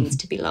everything needs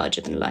to be larger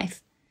than life.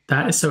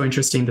 That is so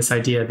interesting, this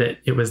idea that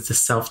it was the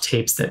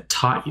self-tapes that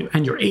taught you,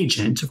 and your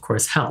agent, of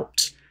course,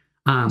 helped.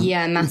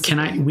 Yeah,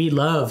 massively. We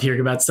love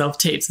hearing about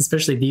self-tapes,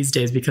 especially these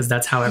days, because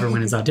that's how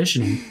everyone is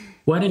auditioning.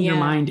 What in your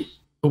mind,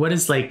 what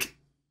is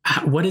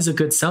a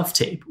good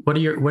self-tape? What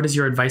is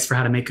your advice for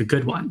how to make a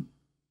good one?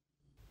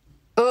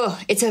 Oh,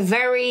 it's a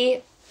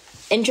very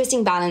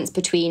interesting balance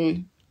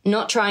between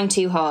not trying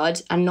too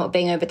hard and not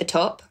being over the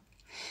top.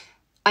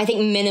 I think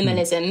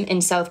minimalism in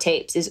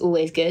self-tapes is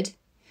always good.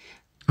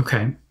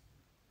 Okay.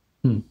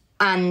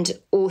 And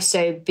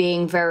also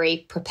being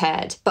very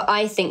prepared. But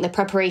I think the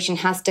preparation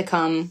has to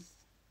come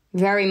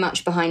very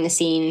much behind the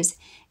scenes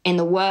in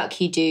the work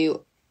you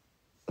do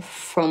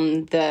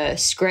from the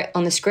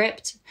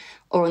script,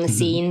 or on the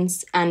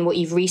scenes, and what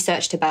you've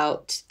researched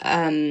about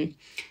the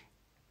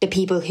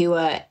people who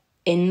are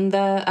in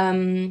the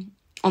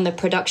on the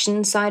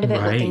production side of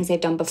it, what things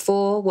they've done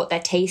before, what their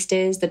taste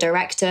is, the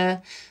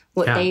director,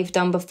 what they've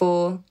done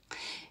before.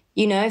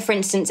 For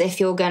instance, if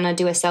you're going to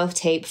do a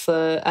self-tape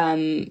for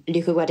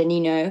Luca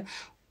Guadagnino,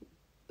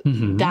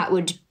 that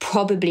would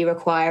probably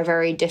require a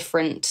very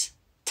different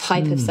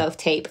type of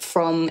self-tape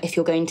from if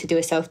you're going to do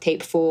a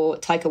self-tape for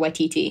Taika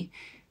Waititi.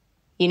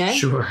 you know?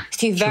 Sure. It's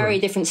two very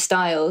different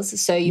styles.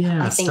 So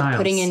I think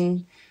putting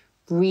in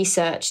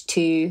research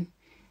to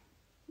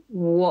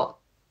what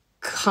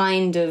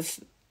kind of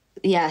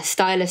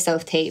style of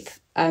self-tape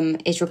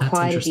is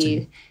required of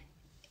you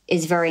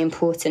is very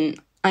important.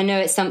 I know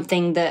it's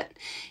something that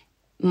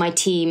my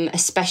team,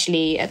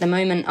 especially at the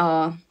moment,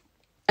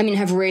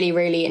 have really,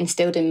 really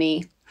instilled in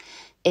me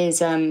is,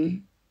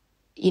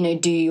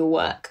 do your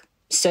work.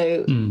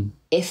 So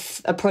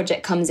if a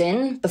project comes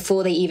in,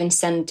 before they even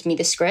send me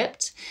the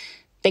script,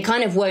 they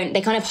kind of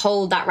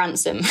hold that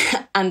ransom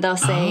and they'll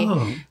say,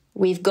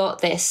 we've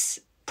got this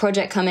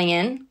project coming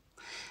in.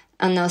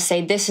 And they'll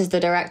say, this is the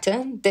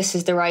director, this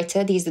is the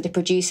writer, these are the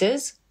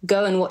producers.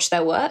 Go and watch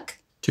their work.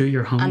 Do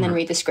your homework. And then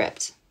read the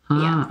script.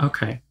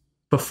 Okay.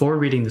 Before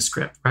reading the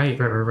script. Right.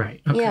 Okay.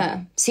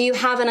 Yeah. So you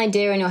have an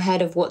idea in your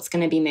head of what's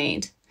going to be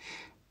made.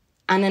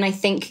 And then I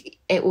think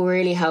it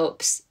really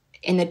helps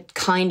in the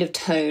kind of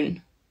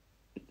tone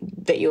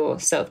that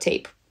your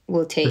self-tape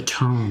will take. The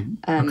tone.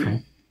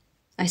 Okay.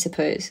 I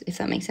suppose, if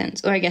that makes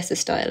sense. Or I guess the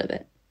style of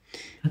it.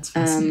 That's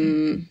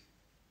fascinating.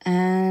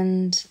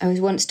 And I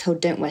was once told,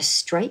 don't wear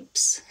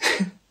stripes.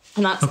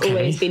 And that's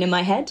always been in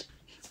my head.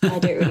 I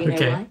don't really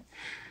know why.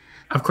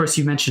 Of course,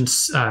 you mentioned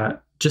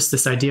just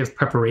this idea of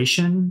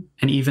preparation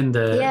and even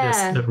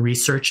the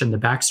research and the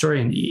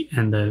backstory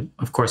and the,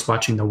 of course,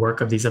 watching the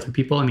work of these other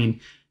people. I mean,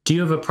 do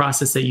you have a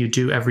process that you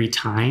do every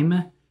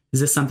time? Is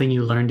this something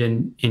you learned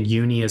in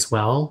uni as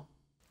well?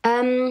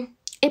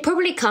 It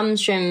probably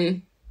comes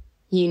from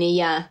uni,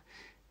 yeah.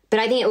 But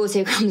I think it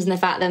also comes in the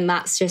fact that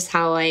that's just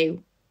how I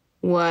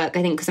work.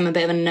 I think because I'm a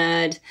bit of a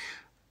nerd,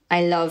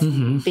 I love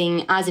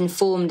being as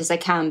informed as I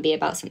can be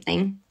about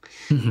something.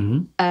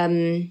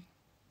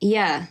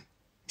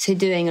 So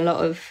doing a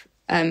lot of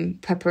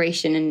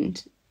preparation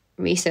and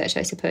research,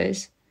 I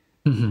suppose.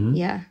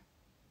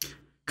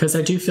 Because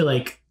I do feel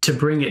like, to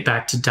bring it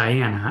back to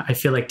Diana, I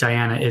feel like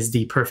Diana is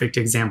the perfect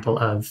example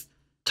of,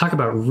 talk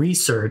about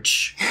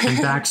research and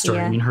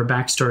backstory. I mean, her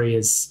backstory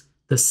is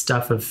the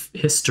stuff of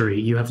history.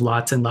 You have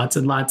lots and lots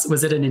and lots.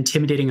 Was it an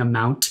intimidating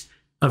amount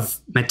of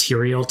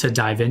material to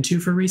dive into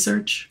for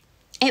research?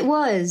 It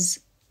was.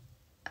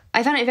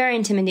 I found it very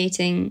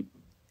intimidating.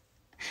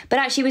 But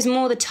actually it was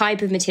more the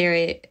type of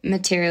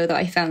material that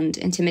I found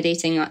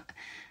intimidating.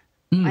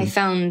 I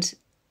found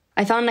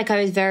like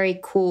I was very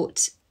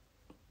caught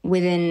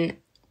within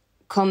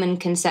common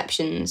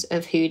conceptions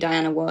of who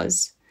Diana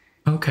was.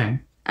 Okay.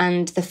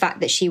 And the fact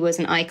that she was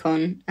an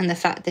icon and the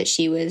fact that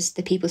she was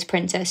the people's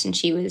princess and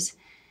she was,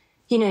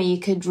 you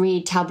could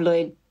read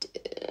tabloid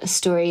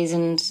stories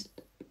and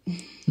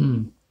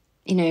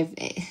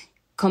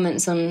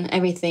comments on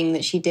everything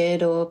that she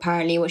did or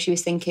apparently what she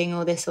was thinking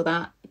or this or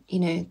that.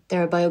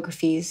 There are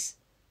biographies,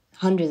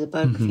 hundreds of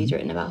biographies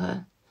written about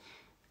her.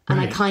 And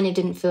I kind of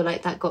didn't feel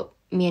like that got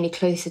me any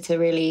closer to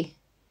really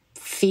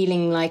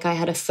feeling like I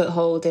had a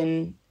foothold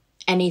in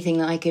anything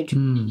that I could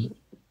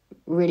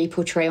really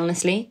portray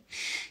honestly.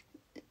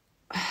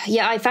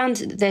 Yeah, I found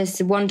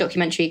there's one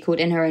documentary called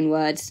In Her Own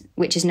Words,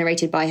 which is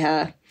narrated by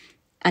her.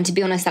 And to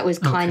be honest, that was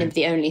kind of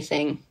the only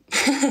thing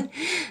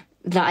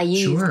that I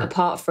used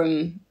apart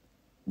from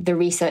the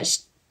research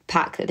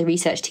pack that the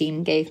research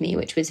team gave me,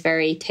 which was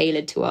very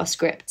tailored to our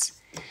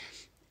scripts.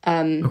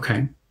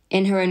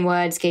 In Her Own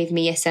Words gave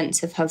me a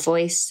sense of her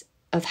voice,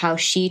 of how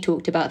she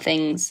talked about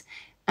things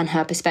and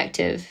her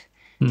perspective,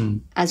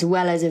 as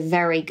well as a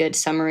very good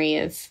summary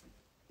of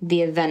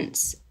the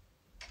events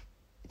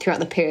throughout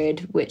the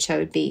period which I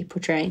would be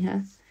portraying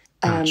her.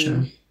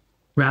 Gotcha.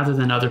 Rather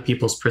than other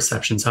people's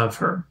perceptions of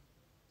her.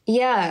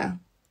 Yeah.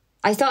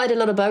 I started a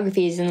lot of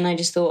biographies and then I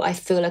just thought, I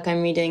feel like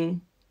I'm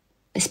reading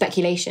a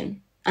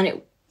speculation. And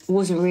it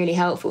wasn't really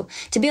helpful.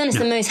 To be honest,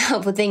 the most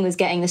helpful thing was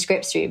getting the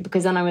scripts through,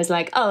 because then I was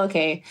like, oh,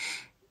 okay,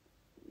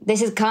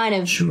 this is kind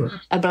of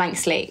a blank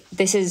slate.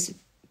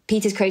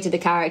 Peter's created the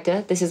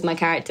character. This is my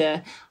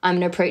character. I'm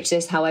going to approach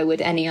this how I would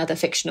any other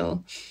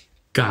fictional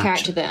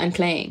character that I'm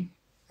playing.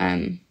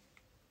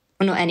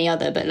 Well, not any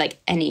other, but like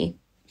any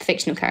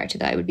fictional character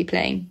that I would be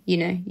playing.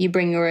 You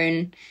bring your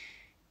own,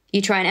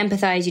 you try and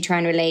empathize, you try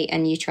and relate,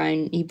 and you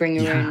bring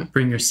your own.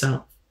 Bring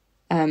yourself.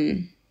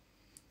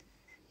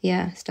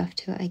 Stuff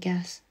to it, I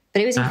guess.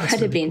 But it was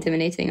incredibly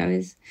intimidating.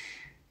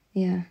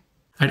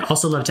 I'd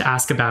also love to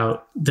ask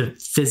about the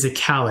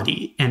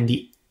physicality and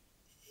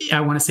I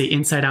want to say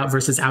inside out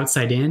versus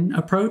outside in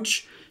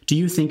approach. Do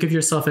you think of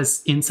yourself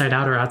as inside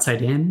out or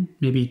outside in,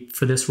 maybe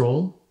for this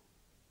role?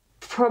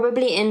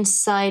 Probably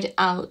inside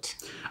out.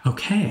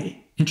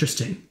 Okay,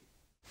 interesting.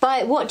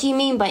 But what do you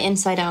mean by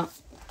inside out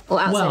or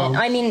outside in?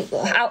 I mean,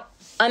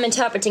 I'm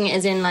interpreting it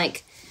as in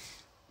like,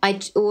 I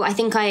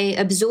think I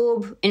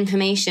absorb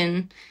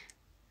information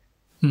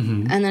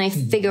and then I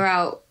figure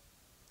out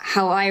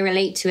how I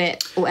relate to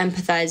it or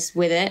empathize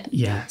with it.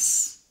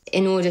 Yes.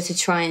 In order to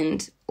try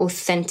and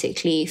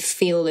authentically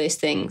feel those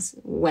things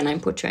when I'm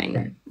portraying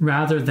them.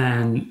 Rather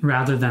than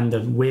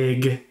the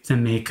wig, the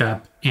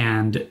makeup,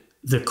 and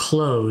the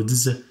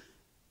clothes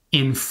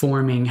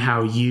informing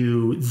how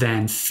you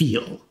then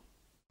feel.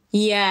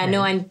 Yeah,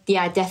 no, I'm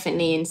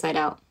definitely inside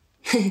out.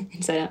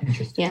 Inside out.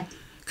 Interesting. Yeah.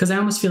 Because I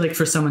almost feel like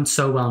for someone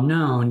so well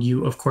known,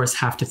 you of course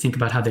have to think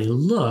about how they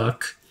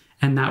look,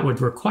 and that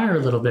would require a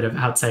little bit of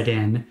outside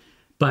in.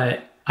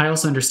 But I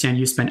also understand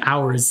you spent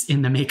hours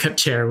in the makeup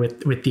chair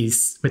with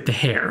the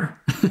hair.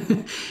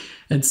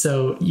 And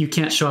so you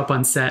can't show up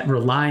on set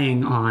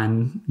relying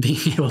on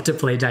being able to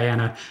play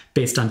Diana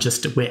based on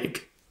just a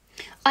wig.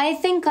 I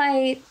think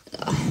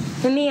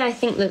for me, I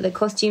think that the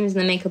costumes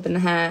and the makeup and the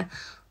hair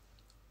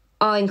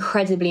are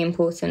incredibly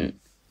important.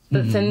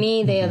 But for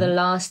me, they are the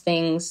last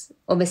things,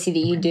 obviously,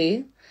 that you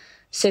do.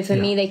 So for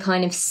me, they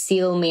kind of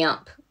seal me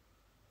up.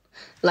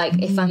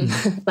 Like if I'm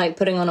like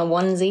putting on a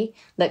onesie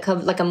that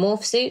covers like a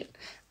morph suit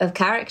of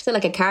character,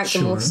 like a character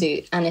morph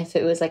suit. And if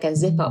it was like a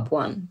zip up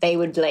one, they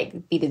would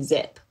like be the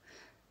zip.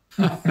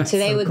 So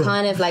they would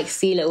kind of like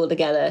seal it all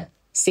together,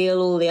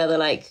 seal all the other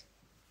like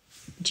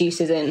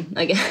juices in,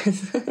 I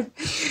guess.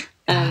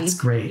 That's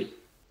great.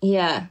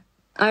 Yeah.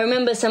 I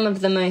remember some of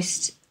the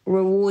most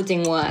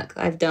rewarding work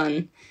I've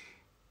done,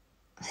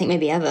 I think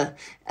maybe ever,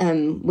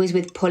 was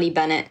with Polly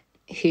Bennett,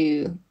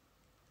 who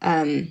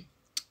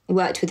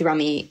worked with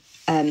Rami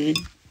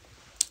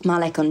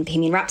Malek on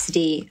Bohemian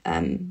Rhapsody,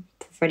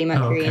 Freddie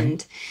Mercury,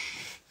 and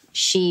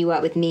she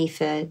worked with me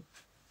for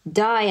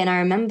Die. And I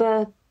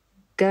remember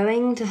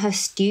going to her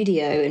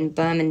studio in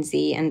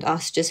Bermondsey and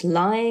us just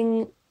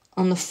lying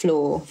on the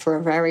floor for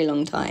a very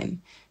long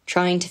time,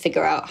 trying to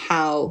figure out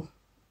how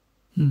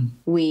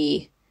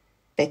we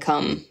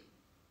become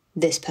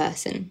this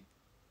person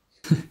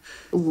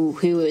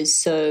who was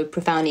so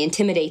profoundly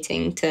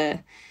intimidating to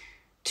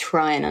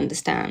try and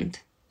understand.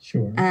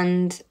 Sure.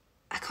 And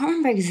I can't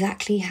remember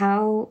exactly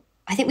how.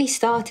 I think we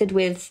started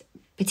with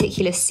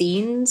particular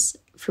scenes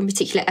from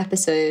particular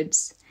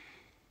episodes,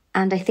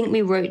 and I think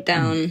we wrote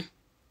down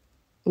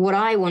what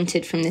I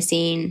wanted from the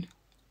scene,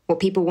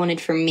 what people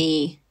wanted from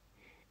me,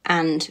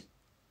 and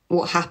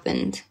what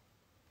happened.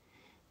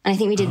 And I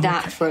think we did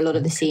that for a lot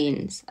of the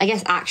scenes. I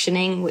guess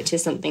actioning, which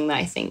is something that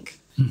I think,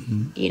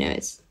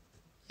 it's,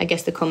 I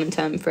guess, the common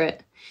term for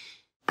it.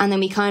 And then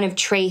we kind of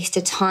traced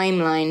a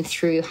timeline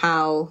through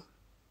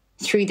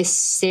this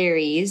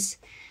series,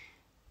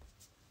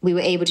 we were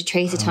able to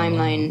trace a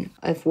timeline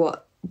of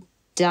what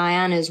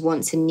Diana's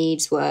wants and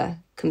needs were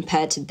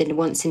compared to the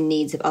wants and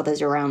needs of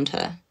others around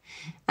her,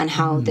 and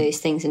how those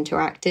things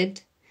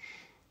interacted.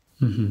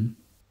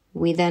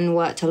 We then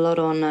worked a lot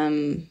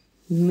on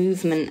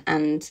movement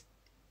and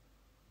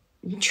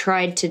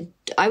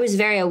I was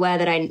very aware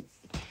that I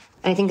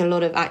think a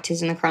lot of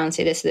actors in the Crown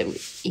say this, that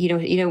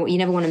you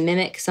never want to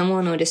mimic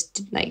someone or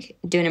just like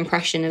do an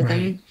impression of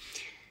them.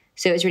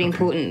 So it was really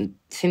important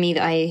for me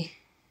that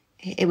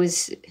it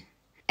was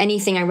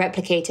anything I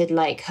replicated,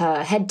 like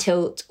her head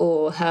tilt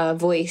or her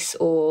voice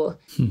or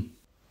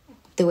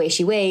the way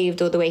she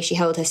waved or the way she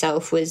held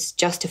herself was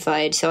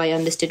justified. So I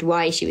understood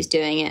why she was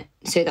doing it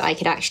so that I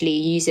could actually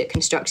use it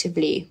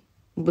constructively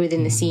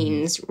within the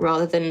scenes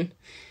rather than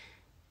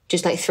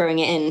just like throwing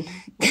it in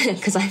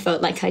because I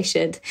felt like I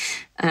should.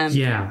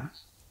 Yeah.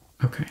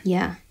 Okay.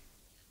 Yeah.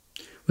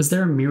 Was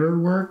there mirror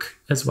work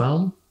as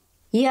well?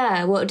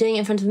 Yeah. What, doing it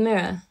in front of a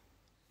mirror?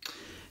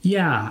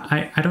 Yeah.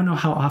 I don't know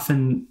how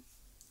often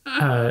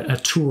a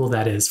tool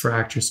that is for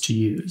actors to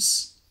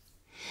use.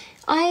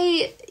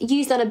 I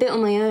used that a bit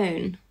on my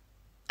own.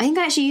 I think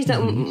I actually used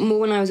that more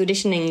when I was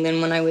auditioning than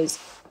when I was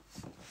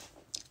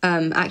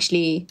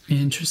actually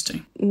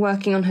interesting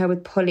working on her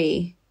with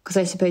Polly, because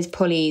I suppose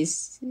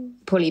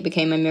Polly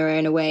became my mirror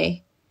in a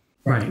way.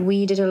 Right.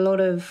 We did a lot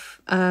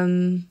of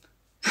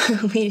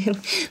we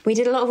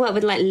did a lot of work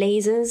with like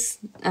lasers.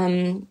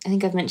 I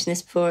think I've mentioned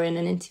this before in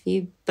an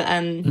interview, but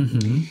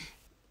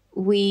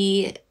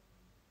we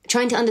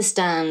trying to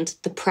understand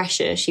the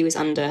pressure she was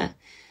under,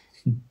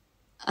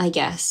 I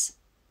guess,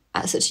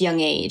 at such a young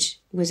age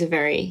was a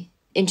very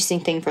interesting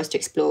thing for us to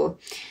explore.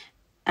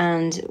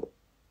 And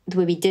the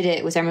way we did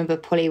it was, I remember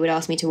Polly would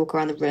ask me to walk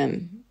around the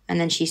room, and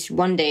then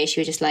one day she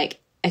was just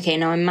like, okay,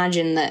 now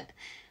imagine that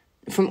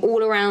from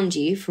all around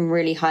you, from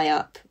really high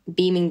up,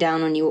 beaming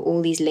down on you are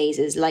all these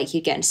lasers like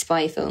you get in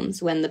spy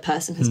films when the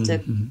person has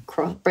to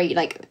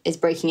is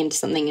breaking into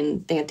something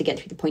and they have to get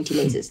through the pointy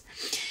lasers.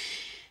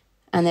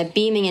 And they're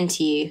beaming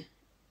into you.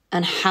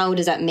 And how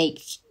does that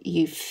make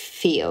you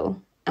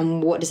feel?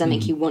 And what does that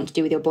make you want to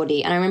do with your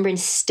body? And I remember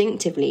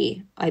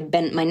instinctively, I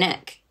bent my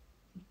neck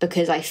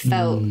because I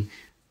felt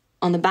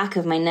on the back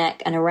of my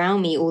neck and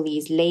around me all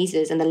these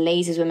lasers. And the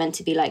lasers were meant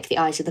to be like the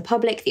eyes of the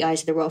public, the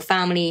eyes of the royal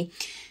family,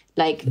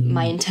 like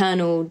my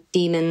internal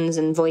demons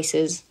and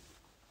voices.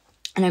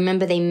 And I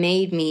remember they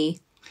made me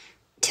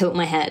tilt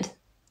my head,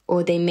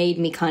 or they made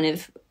me kind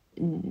of,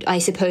 I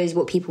suppose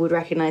what people would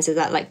recognize as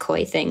that like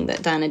coy thing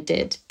that Diana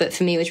did. But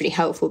for me, it was really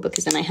helpful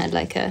because then I had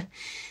like a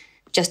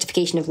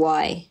justification of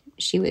why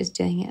she was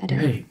doing it. I don't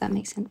know if that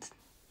makes sense.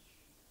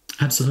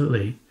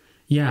 Absolutely.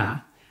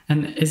 Yeah.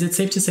 And is it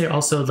safe to say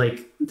also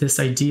like this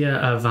idea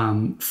of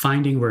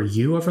finding where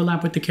you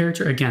overlap with the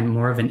character, again,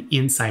 more of an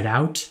inside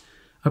out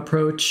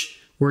approach?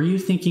 Were you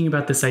thinking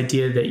about this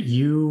idea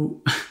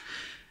that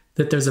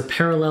that there's a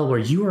parallel where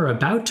you are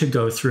about to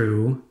go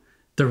through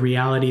the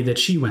reality that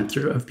she went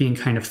through of being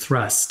kind of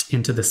thrust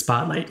into the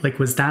spotlight. Like,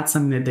 was that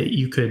something that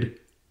you could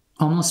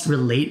almost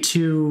relate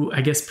to, I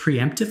guess,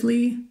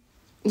 preemptively?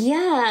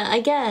 Yeah, I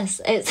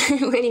guess. It's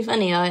really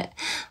funny.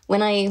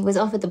 When I was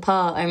offered the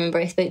part, I remember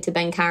I spoke to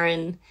Ben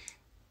Caron,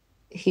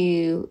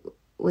 who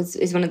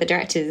is one of the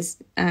directors.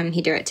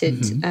 He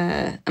directed,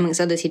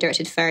 amongst others, he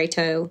directed Fairy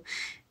Tale,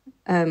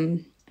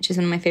 which is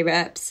one of my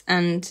favourite eps.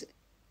 And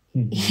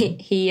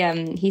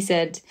he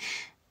said,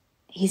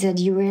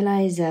 you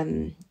realise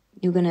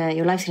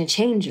your life's gonna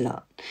change a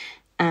lot,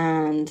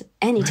 and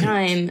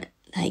anytime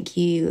like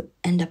you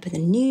end up in the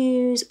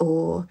news,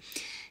 or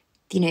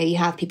you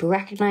have people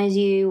recognise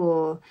you,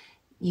 or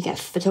you get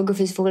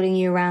photographers following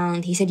you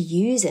around, he said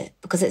use it,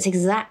 because it's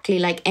exactly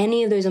like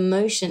any of those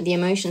the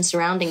emotions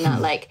surrounding that,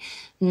 like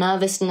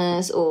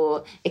nervousness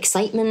or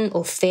excitement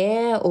or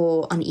fear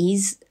or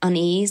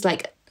unease,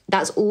 like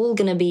that's all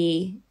gonna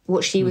be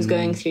what she was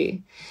going through.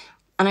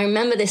 And I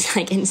remember this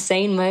like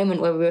insane moment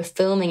where we were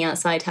filming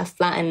outside her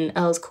flat in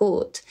Earl's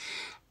Court,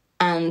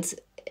 and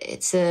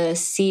it's a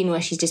scene where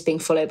she's just being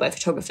followed by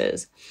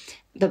photographers.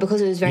 But because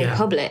it was very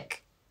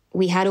public,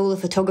 we had all the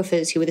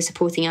photographers who were the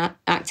supporting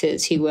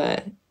actors who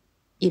were,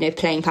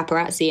 playing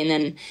paparazzi, and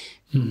then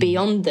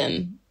beyond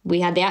them,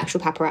 we had the actual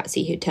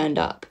paparazzi who turned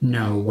up.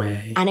 No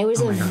way. And it was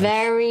a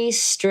very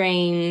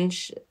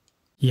strange...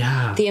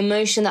 Yeah. The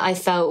emotion that I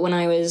felt when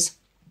I was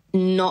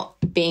not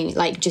being,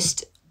 like,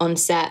 just on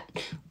set,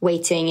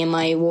 waiting in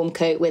my warm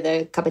coat with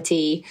a cup of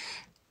tea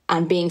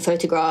and being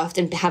photographed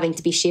and having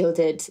to be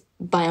shielded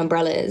by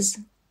umbrellas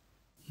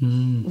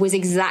was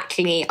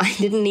exactly... I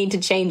didn't need to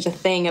change a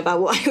thing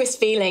about what I was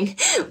feeling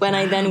when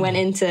I then went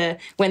into...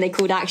 When they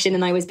called action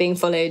and I was being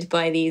followed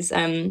by these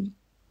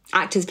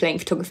actors playing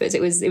photographers.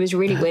 It was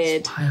really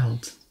weird.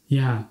 Wild.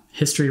 Yeah.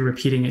 History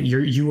repeating it.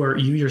 You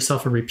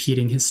yourself are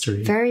repeating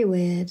history. Very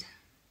weird.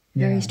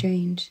 Very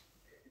strange.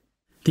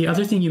 The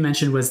other thing you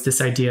mentioned was this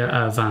idea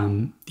of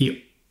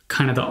the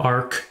kind of the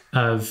arc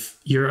of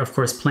you're, of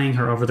course, playing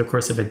her over the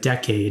course of a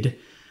decade.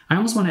 I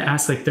almost want to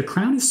ask, like, The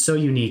Crown is so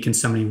unique in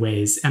so many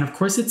ways. And of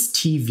course it's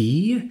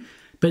TV,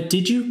 but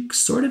did you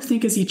sort of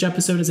think as each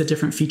episode is a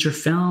different feature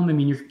film? I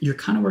mean, you're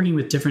kind of working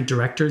with different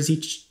directors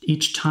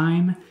each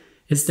time.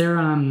 Is there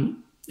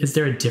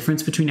a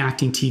difference between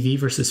acting TV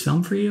versus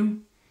film for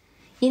you?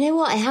 You know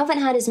what? I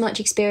haven't had as much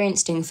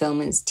experience doing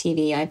film as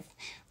TV.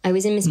 I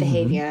was in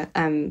Misbehaviour,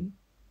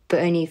 but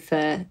only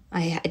for...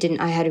 I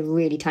had a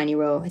really tiny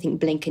role. I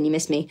think Blink and You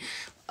Miss Me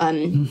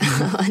on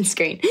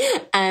screen.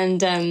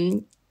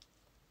 And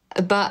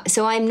but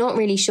so I'm not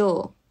really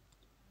sure.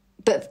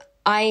 But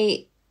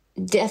I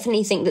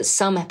definitely think that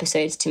some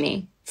episodes to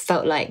me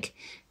felt like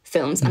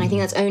films. And I think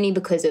that's only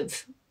because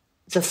of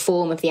the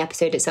form of the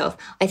episode itself.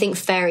 I think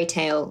Fairy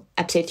Tale,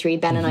 episode 3,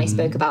 Ben and I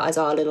spoke about as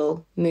our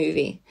little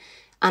movie.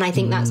 And I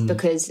think that's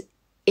because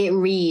it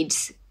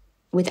reads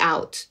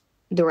without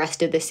the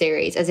rest of the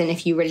series. As in,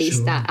 if you release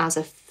that as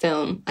a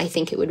film, I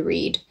think it would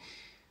read.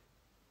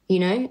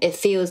 It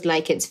feels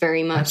like it's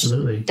very much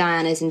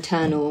Diana's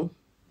internal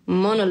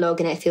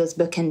monologue, and it feels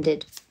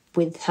bookended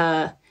with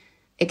her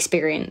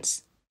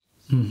experience.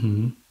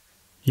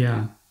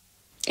 Yeah.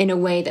 In a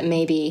way that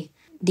maybe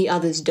the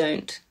others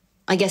don't.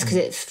 I guess because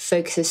it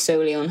focuses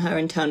solely on her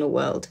internal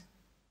world.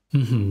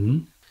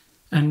 And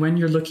when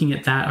you're looking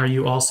at that, are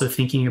you also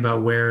thinking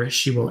about where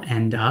she will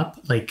end up?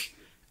 Like,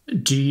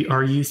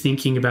 are you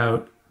thinking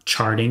about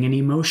charting an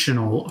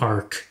emotional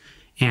arc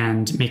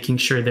and making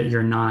sure that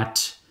you're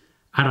not,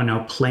 I don't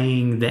know,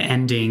 playing the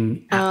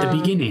ending at the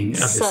beginning of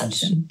the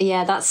season?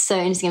 Yeah, that's so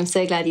interesting. I'm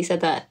so glad you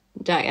said that,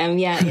 Jack.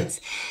 It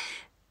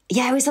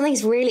was something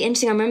that's really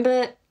interesting. I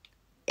remember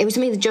it was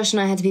something that Josh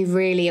and I had to be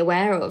really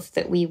aware of,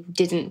 that we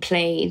didn't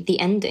play the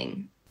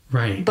ending.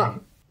 Right. But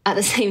at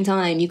the same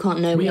time, you can't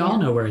know. We all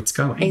know where it's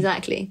going.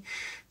 Exactly.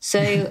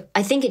 So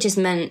I think it just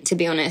meant, to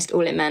be honest,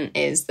 all it meant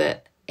is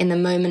that in the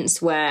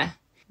moments where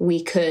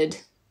we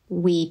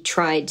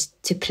tried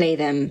to play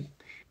them,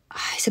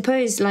 I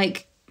suppose,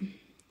 like,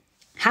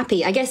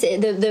 happy. I guess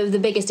the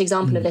biggest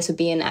example of this would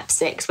be in Ep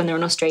 6 when they're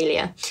in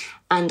Australia.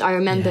 And I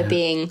remember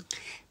being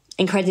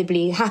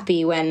incredibly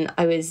happy when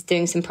I was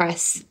doing some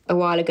press a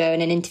while ago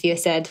and an interviewer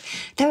said,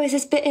 there was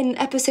this bit in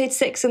episode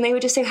 6 and they were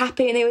just so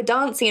happy and they were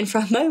dancing, and for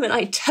a moment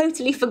I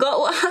totally forgot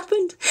what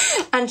happened.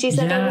 And she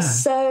said,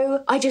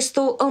 I just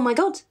thought, oh my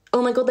God,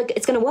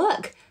 it's going to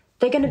work.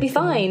 They're going to be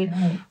fine.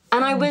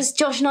 And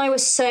Josh and I were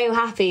so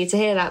happy to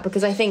hear that,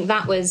 because I think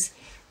that was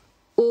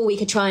all we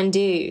could try and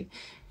do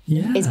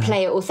is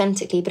play it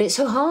authentically. But it's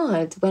so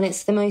hard when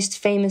it's the most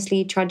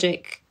famously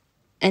tragic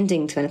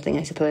ending to anything,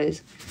 I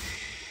suppose.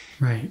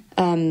 Right.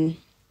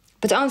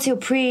 But to answer your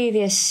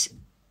previous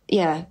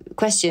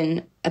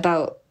question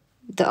about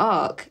the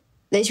arc,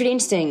 it's really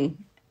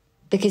interesting,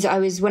 because a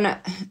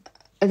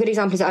good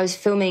example is I was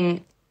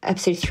filming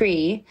episode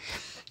 3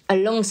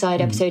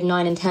 alongside episode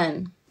 9 and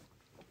 10.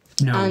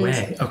 No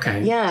way.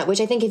 Okay. Yeah,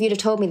 which I think if you'd have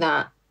told me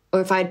that,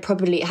 or if I'd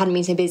probably hadn't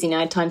been so busy and I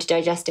had time to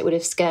digest it, would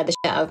have scared the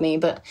shit out of me.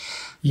 But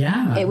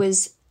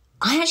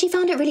I actually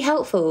found it really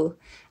helpful.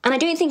 And I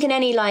don't think in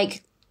any,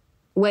 like,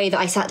 way that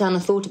I sat down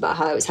and thought about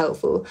how it was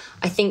helpful.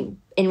 I think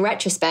in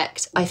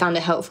retrospect, I found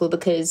it helpful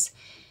because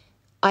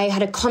I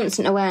had a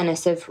constant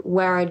awareness of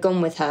where I'd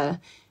gone with her,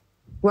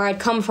 where I'd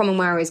come from and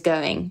where I was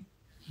going.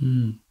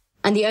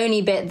 And the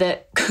only bit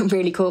that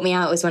really caught me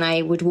out was when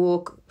I would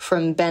walk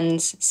from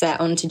Ben's set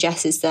onto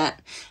Jess's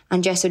set,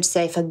 and Jess would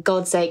say, "For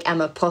God's sake,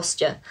 Emma,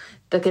 posture."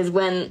 Because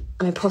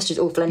posture's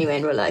awful anyway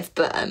in real life,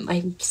 but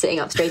I'm sitting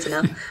up straighter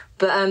now.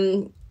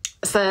 But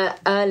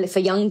for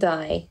young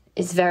Di,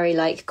 it's very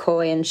like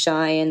coy and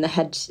shy, and the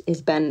head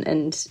is bent,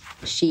 and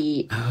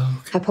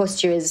her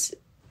posture is,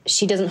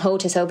 she doesn't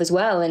hold herself as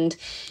well. And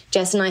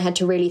Jess and I had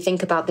to really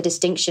think about the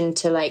distinction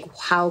to like,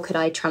 how could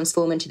I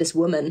transform into this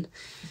woman,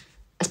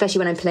 especially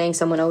when I'm playing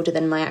someone older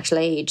than my actual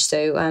age.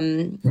 So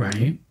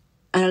right.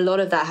 And a lot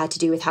of that had to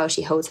do with how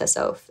she holds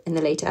herself in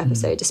the later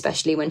episodes,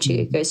 especially when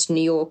she goes to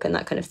New York and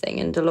that kind of thing.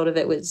 And a lot of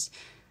it was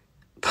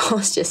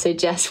posture. So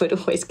Jess would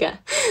always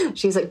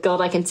she was like,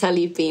 "God, I can tell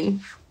you've been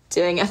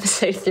doing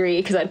episode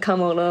 3," because I'd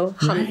come all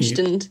hunched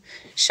and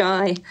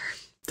shy.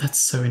 That's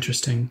so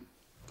interesting.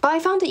 But I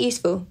found it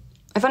useful.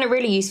 I found it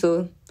really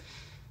useful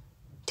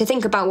to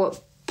think about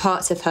what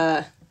parts of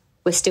her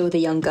were still the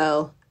young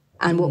girl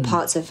and what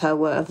parts of her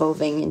were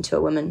evolving into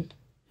a woman.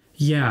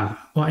 Yeah.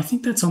 Well, I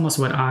think that's almost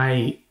what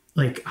I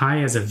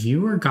as a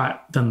viewer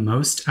got the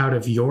most out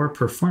of your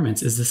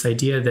performance, is this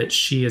idea that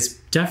she is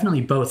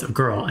definitely both a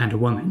girl and a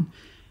woman.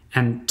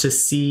 And to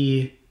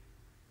see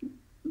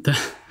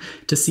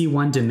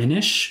one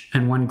diminish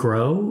and one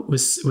grow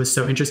was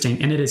so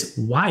interesting. And it is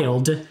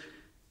wild.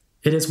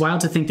 It is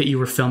wild to think that you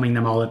were filming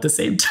them all at the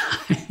same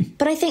time.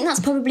 But I think that's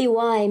probably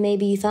why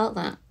maybe you felt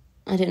that.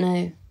 I don't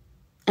know.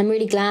 I'm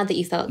really glad that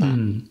you felt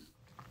that.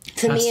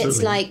 For me,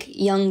 it's like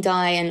young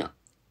Di and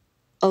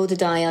older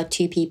Di are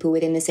two people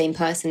within the same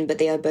person, but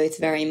they are both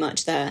very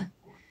much there.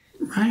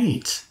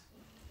 Right.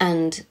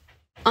 And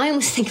I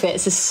almost think of it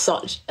as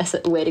such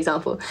a weird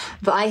example,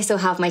 but I still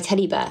have my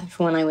teddy bear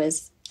from when I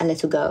was a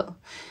little girl.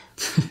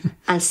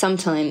 And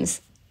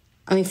sometimes,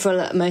 for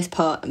the most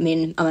part, I'm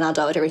an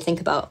adult, I don't really think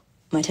about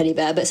my teddy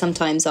bear, but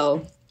sometimes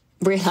I'll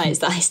realise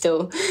that I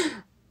still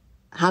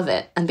have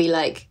it and be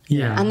like,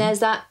 and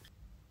there's that.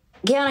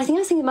 Yeah, and I think I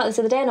was thinking about this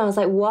the other day, and I was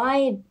like,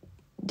 why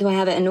do I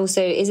have it? And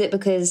also, is it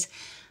because...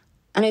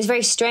 And it was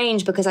very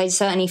strange because I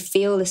certainly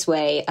feel this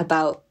way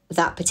about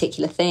that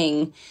particular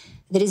thing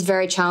that is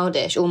very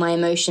childish. All my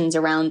emotions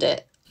around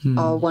it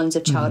are ones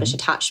of childish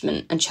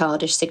attachment and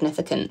childish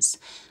significance.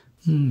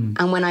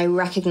 And when I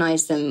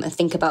recognise them and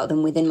think about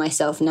them within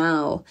myself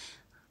now,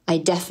 I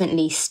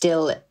definitely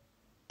still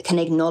can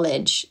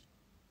acknowledge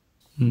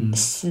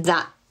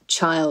that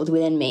child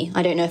within me.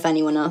 I don't know if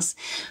anyone else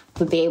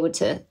would be able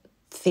to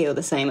feel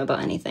the same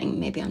about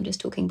anything. Maybe I'm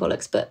just talking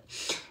bollocks, but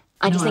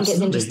I just think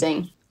it's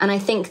interesting. And I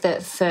think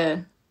that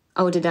for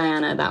older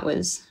Diana, that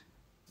was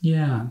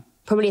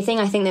probably a thing.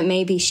 I think that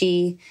maybe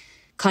she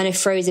kind of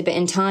froze a bit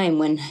in time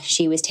when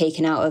she was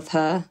taken out of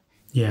her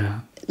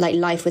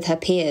life with her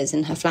peers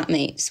and her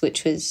flatmates,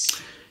 which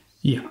was...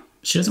 Yeah,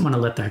 she doesn't want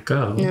to let that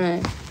go.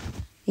 No,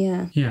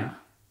 yeah. Yeah.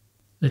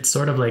 It's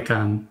sort of like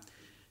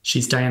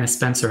she's Diana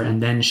Spencer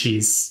and then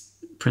she's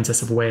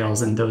Princess of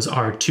Wales, and those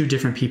are two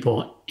different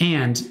people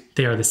and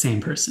they are the same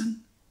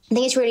person. I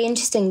think it's really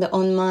interesting that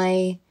on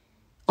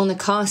the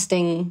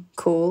casting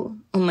call,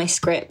 on my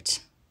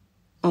script,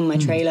 on my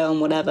trailer, on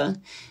whatever,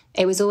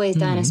 it was always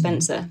Diana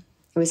Spencer.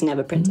 It was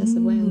never Princess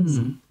of Wales.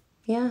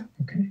 Yeah.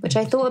 Okay. Which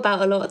I thought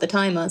about a lot at the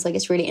time. I was like,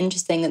 it's really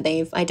interesting that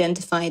they've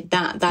identified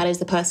that is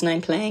the person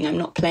I'm playing. I'm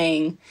not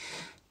playing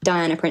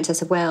Diana,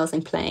 Princess of Wales.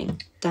 I'm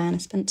playing Diana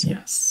Spencer.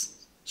 Yes.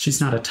 She's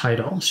not a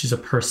title. She's a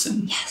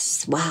person.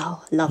 Yes.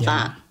 Wow. Love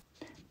that.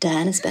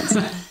 Diana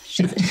Spencer.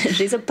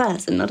 She's a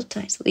person, not a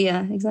title.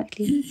 Yeah,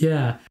 exactly.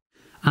 Yeah.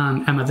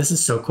 Emma, this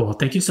is so cool.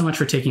 Thank you so much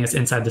for taking us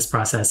inside this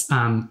process.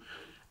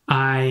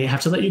 I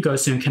have to let you go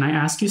soon. Can I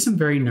ask you some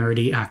very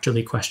nerdy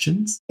actorly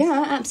questions?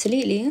 Yeah,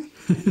 absolutely.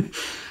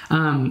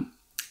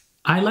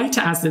 I like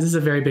to ask, this is a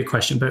very big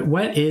question, but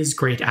what is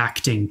great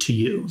acting to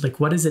you? Like,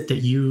 what is it that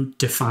you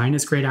define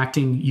as great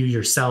acting, you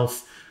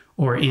yourself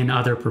or in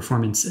other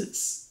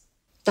performances?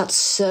 That's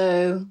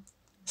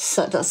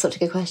such a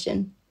good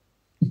question.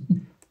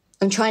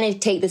 I'm trying to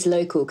take this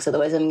local because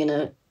otherwise I'm going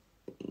to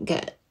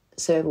get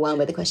so overwhelmed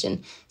by the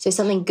question. So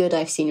something good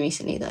I've seen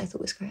recently that I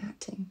thought was great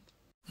acting.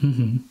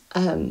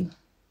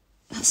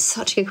 That's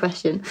such a good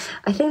question.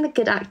 I think that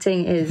good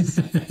acting is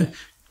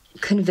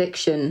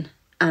conviction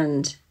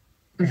and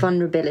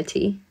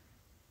vulnerability.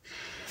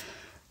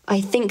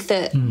 I think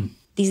that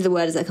these are the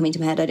words that come into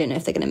my head. I don't know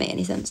if they're going to make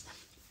any sense.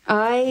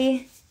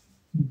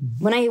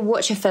 When I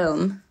watch a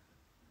film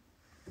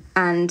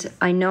and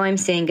I know I'm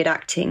seeing good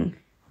acting,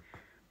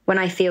 when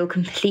I feel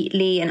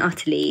completely and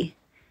utterly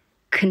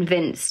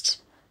convinced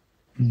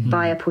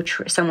by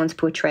someone's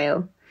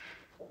portrayal,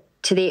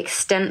 to the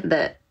extent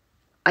that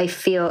I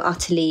feel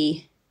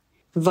utterly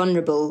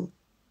vulnerable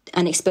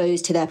and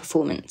exposed to their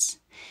performance.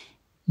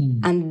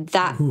 And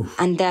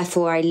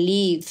therefore I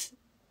leave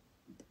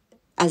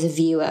as a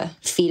viewer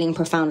feeling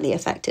profoundly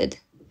affected.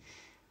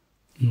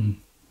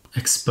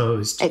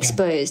 Exposed.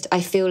 I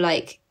feel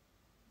like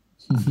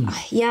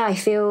yeah, I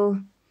feel...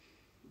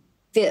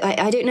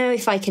 I don't know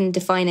if I can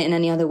define it in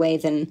any other way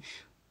than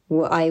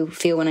what I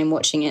feel when I'm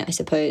watching it, I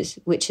suppose,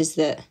 which is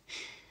that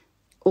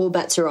all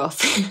bets are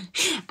off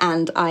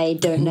and I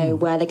don't know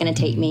where they're going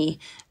to take me.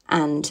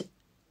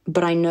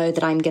 But I know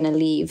that I'm going to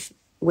leave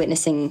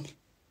witnessing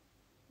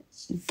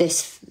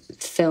this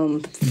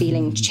film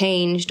feeling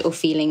changed or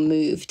feeling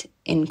moved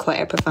in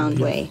quite a profound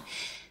way.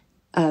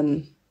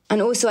 And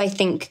also I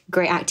think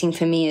great acting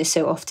for me is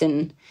so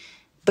often,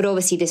 but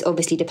obviously this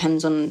obviously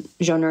depends on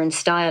genre and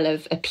style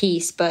of a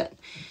piece, but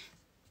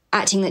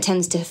acting that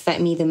tends to affect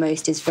me the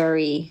most is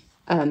very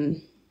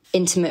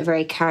intimate,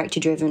 very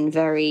character-driven,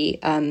 very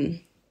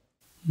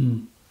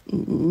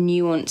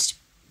nuanced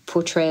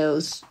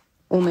portrayals,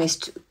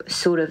 almost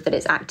sort of that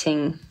it's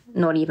acting,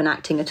 not even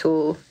acting at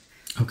all.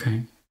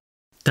 Okay.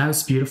 That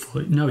was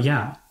beautiful. No,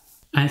 yeah.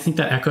 I think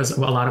that echoes a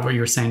lot of what you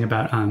were saying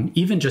about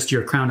even just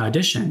your Crown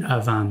audition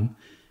of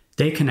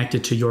they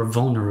connected to your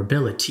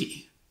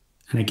vulnerability.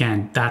 And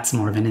again, that's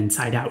more of an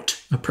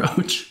inside-out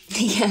approach.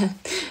 Yeah.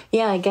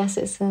 I guess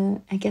it's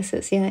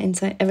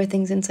inside.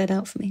 Everything's inside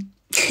out for me.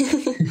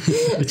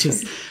 which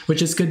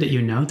is good that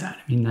you know that.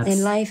 I mean, that's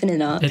in life and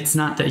in art. It's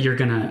not that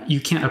you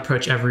can't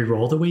approach every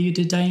role the way you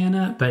did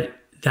Diana, but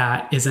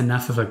that is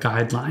enough of a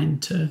guideline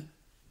to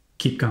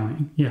keep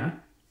going. Yeah.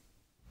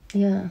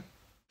 Yeah.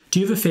 Do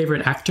you have a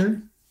favorite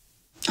actor?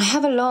 I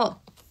have a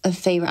lot of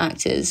favorite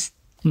actors.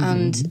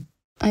 And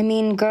I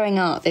mean, growing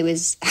up, it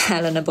was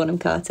Helena Bonham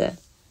Carter.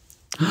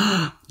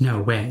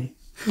 No way.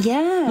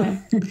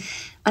 Yeah.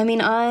 I mean,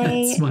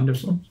 That's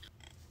wonderful.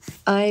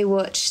 I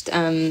watched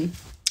A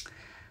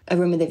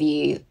Room with a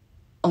View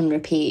on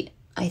repeat,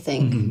 I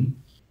think.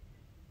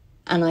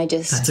 And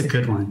that's a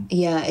good one.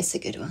 Yeah, it's a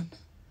good one.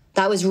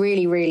 That was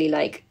really, really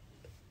like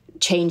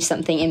changed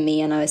something in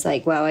me. And I was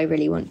like, wow, I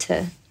really want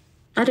to,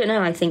 I don't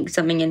know, I think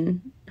something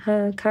in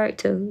her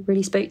character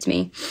really spoke to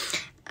me.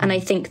 And I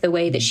think the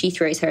way that she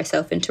throws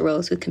herself into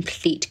roles with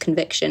complete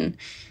conviction.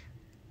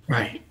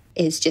 Right.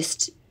 Is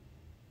just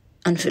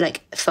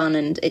fun,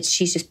 and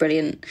she's just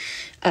brilliant.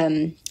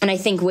 And I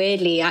think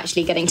weirdly,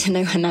 actually getting to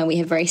know her now, we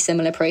have very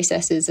similar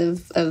processes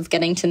of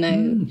getting to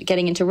know,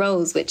 getting into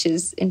roles, which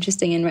is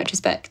interesting in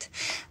retrospect.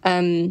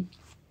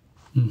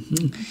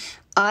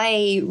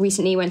 I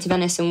recently went to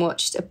Venice and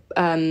watched,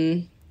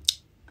 I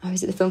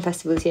was at the film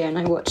festivals here and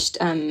I watched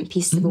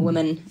Pieces of a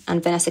Woman,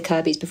 and Vanessa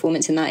Kirby's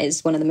performance in that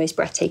is one of the most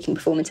breathtaking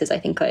performances I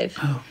think I've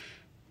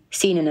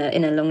seen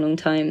in a long, long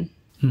time.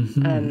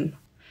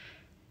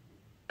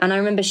 And I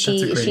remember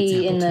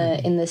she in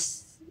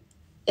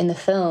the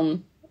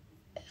film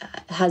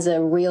has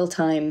a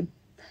real-time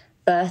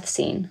birth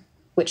scene,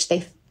 which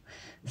they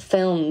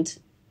filmed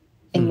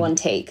in one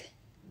take.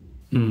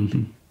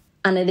 And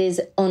it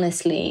is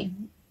honestly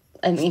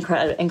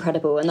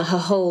incredible. And her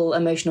whole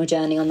emotional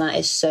journey on that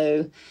is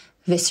so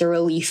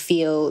visceral. You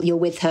feel you're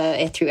with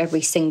her through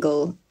every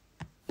single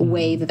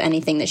wave of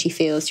anything that she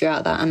feels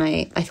throughout that. And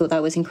I thought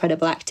that was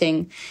incredible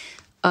acting.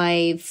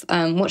 I've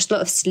watched a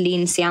lot of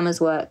Celine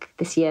Sciamma's work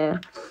this year.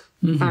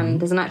 And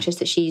there's an actress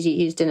that she's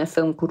used in a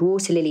film called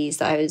Water Lilies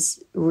that I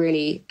was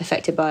really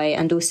affected by,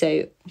 and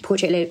also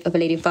Portrait of a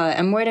Lady on Fire.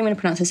 I'm worried I'm going to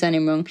pronounce her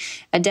surname wrong.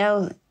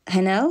 Adele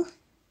Haenel?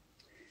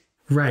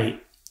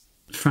 Right.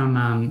 From,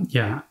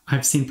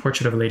 I've seen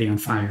Portrait of a Lady on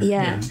Fire.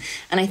 Yeah.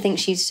 And I think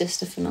she's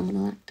just a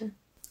phenomenal actor.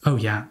 Oh,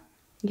 yeah.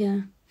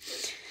 Yeah.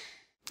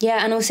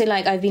 Yeah, and also,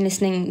 like, I've been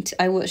listening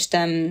to, I watched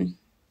I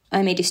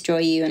May Destroy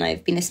You, and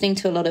I've been listening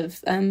to a lot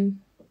of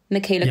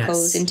Michaela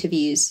Cole's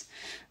interviews.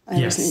 I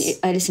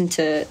listened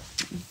to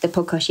the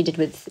podcast she did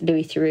with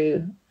Louis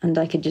Theroux, and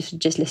I could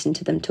just listen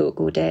to them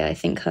talk all day. I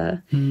think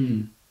her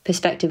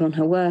perspective on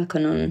her work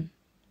and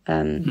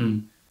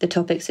on the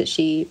topics that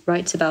she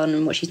writes about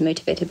and what she's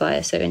motivated by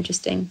are so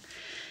interesting.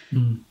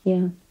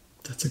 Yeah.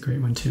 That's a great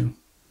one too.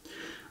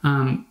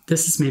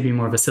 This is maybe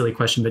more of a silly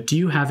question, but do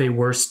you have a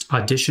worst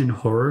audition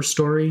horror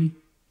story?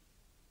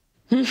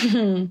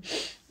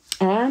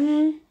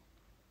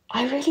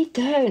 I really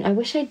don't. I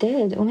wish I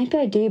did. Or maybe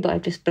I do, but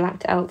I've just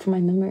blacked it out from my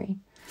memory.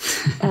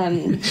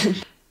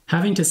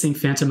 Having to sing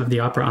Phantom of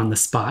the Opera on the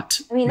spot.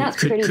 I mean, that's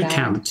pretty bad.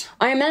 Count.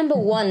 I remember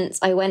once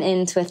I went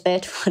into a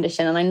theatre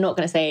audition, and I'm not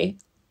going to say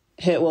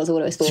who it was or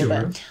what it was for,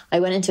 but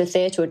I went into a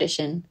theatre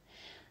audition,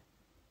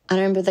 and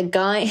I remember the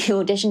guy who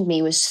auditioned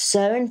me was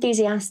so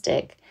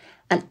enthusiastic,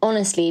 and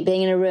honestly,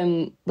 being in a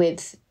room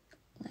with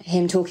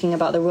him talking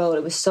about the role,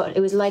 it was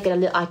like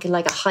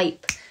a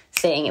hype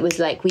thing. It was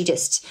like we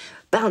just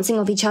bouncing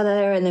off each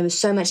other, and there was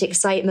so much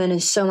excitement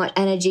and so much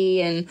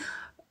energy, and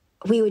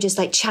we were just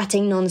like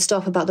chatting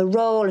nonstop about the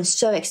role and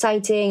so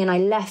exciting. And I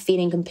left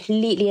feeling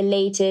completely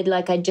elated,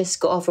 like I just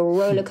got off a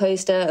roller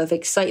coaster of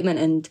excitement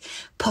and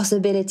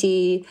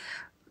possibility.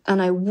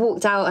 And I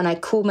walked out and I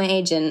called my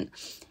agent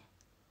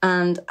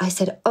and I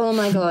said, oh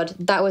my God,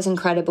 that was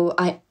incredible.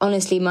 I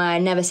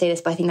never say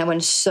this, but I think that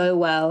went so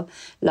well.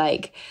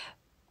 Like,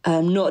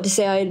 not to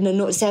say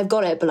I've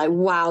got it, but like,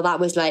 wow, that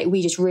was like,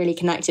 we just really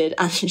connected.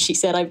 And she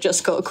said, I've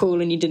just got a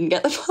call and you didn't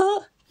get the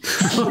part.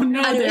 Oh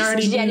no, and they it was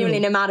already genuinely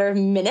knew. in a matter of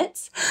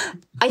minutes.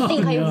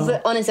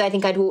 Honestly, I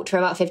think I'd walked her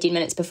about 15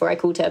 minutes before I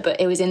called her,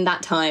 but it was in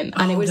that time.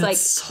 And it was like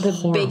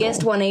the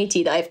biggest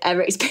 180 that I've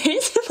ever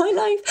experienced in my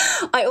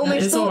life. I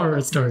almost thought, a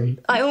horror story.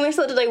 I almost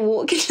thought, did I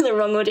walk into the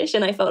wrong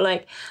audition? I felt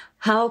like,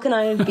 how can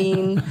I have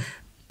been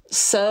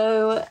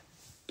so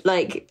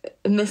like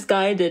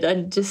misguided?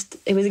 And just,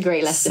 it was a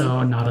great lesson.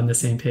 So not on the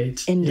same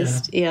page.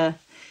 Yeah.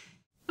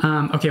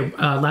 Okay,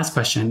 last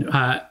question.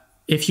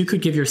 If you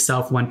could give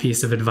yourself one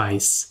piece of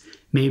advice,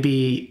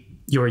 maybe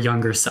your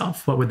younger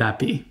self, what would that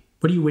be?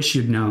 What do you wish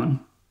you'd known?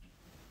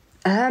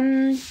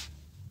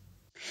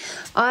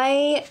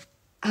 I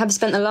have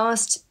spent the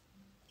last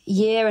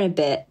year and a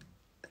bit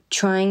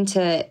trying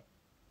to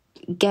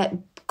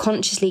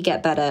consciously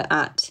get better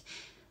at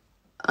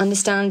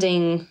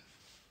understanding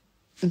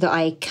that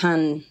I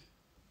can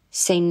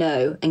say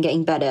no and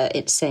getting better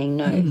at saying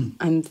no.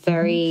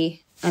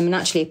 I'm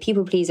naturally a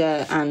people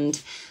pleaser,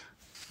 and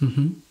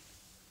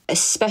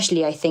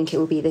especially I think it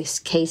will be this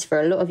case for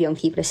a lot of young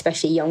people,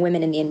 especially young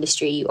women in the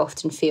industry. You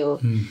often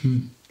feel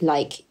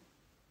like,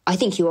 I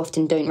think you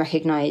often don't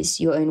recognise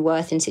your own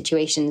worth in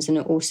situations, and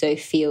it also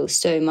feels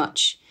so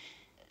much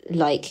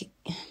like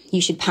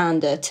you should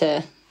pander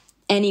to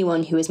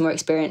anyone who has more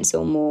experience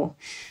or more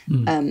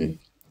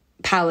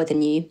power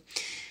than you,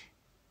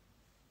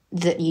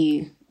 that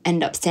you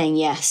end up saying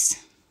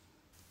yes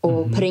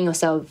or putting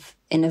yourself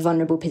in a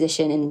vulnerable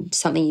position in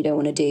something you don't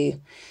want to do.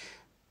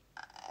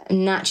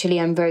 Naturally,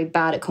 I'm very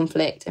bad at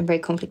conflict. I'm very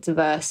conflict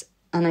averse,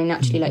 and I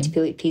naturally like to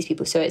please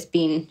people. So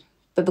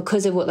but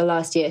because of what the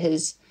last year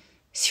has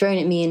thrown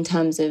at me in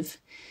terms of,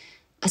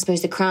 I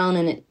suppose, The Crown,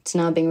 and it's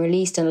now being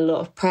released, and a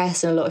lot of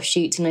press and a lot of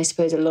shoots, and I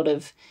suppose a lot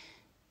of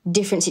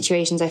different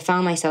situations I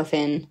found myself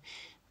in,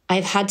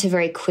 I've had to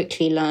very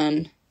quickly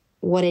learn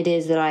what it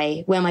is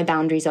where my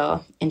boundaries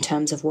are in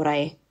terms of what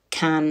I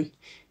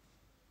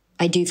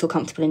do feel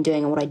comfortable in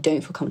doing and what I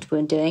don't feel comfortable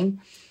in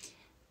doing.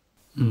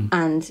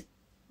 And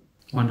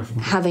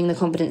wonderful. Having the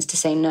confidence to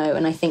say no.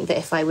 And I think that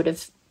if I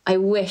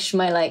wish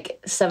my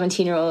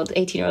 17-year-old,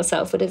 18-year-old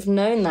self would have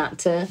known that,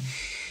 to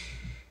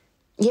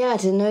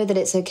know that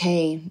it's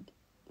okay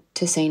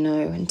to say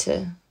no and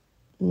to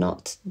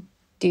not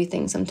do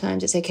things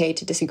sometimes. It's okay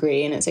to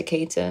disagree, and it's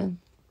okay to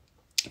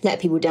let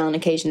people down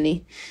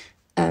occasionally.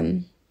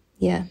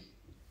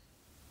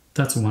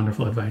 That's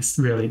wonderful advice.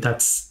 Really,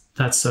 that's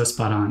so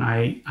spot on.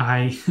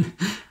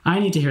 I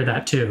need to hear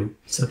that too.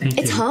 So thank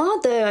you. It's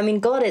hard though. I mean,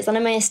 God, I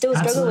still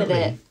struggle with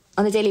it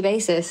on a daily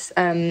basis.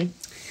 I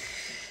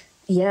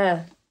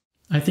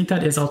think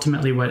that is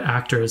ultimately what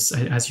actors,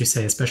 as you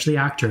say, especially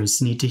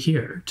actors, need to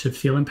hear, to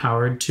feel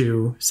empowered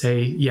to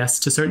say yes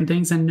to certain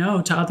things and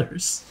no to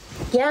others.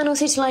 Yeah, and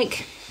also to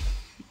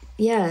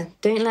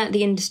don't let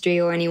the industry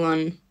or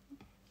anyone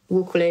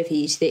walk all over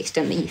you to the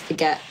extent that you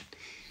forget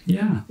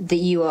that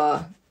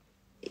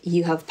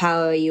you have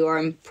power, you are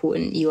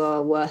important, you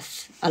are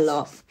worth a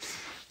lot.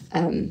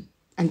 And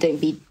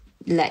don't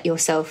let your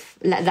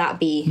self-worth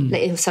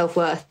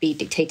be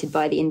dictated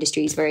by the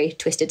industry's very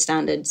twisted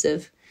standards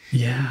of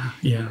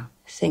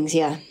things.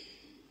 I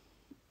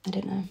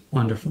don't know.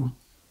 Wonderful.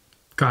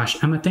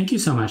 Gosh, Emma, thank you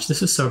so much. This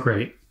was so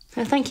great.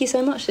 Oh, thank you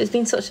so much. It's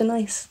been such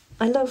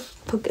I love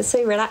it's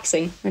so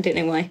relaxing. I don't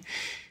know why.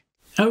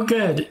 Oh,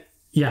 good.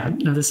 Yeah,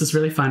 no, this is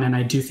really fun. And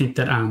I do think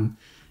that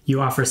you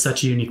offer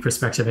such a unique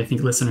perspective. I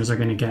think listeners are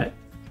going to get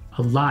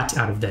a lot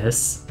out of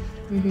this.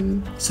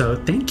 So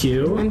thank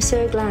you. I'm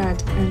so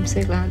glad.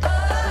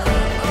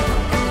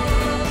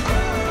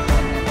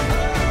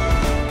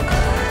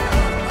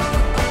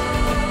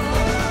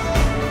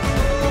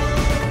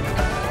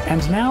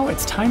 And now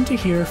it's time to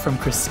hear from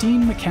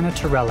Christine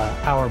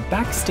McKenna-Torella, our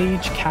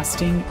Backstage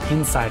casting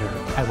insider.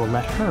 I will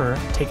let her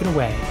take it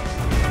away.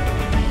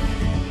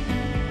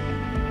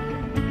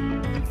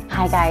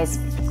 Hi guys,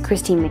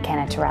 Christine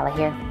McKenna-Torella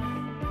here.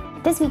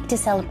 This week, to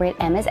celebrate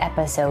Emma's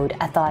episode,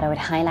 I thought I would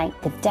highlight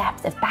the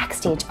depth of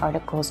Backstage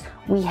articles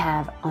we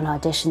have on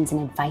auditions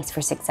and advice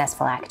for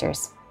successful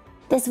actors.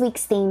 This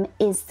week's theme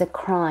is The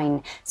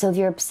Crown, so if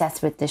you're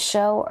obsessed with the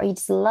show or you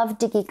just love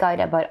to geek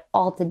out about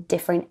all the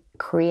different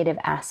creative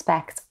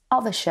aspects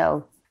of a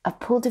show, I've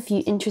pulled a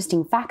few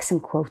interesting facts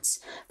and quotes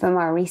from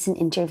our recent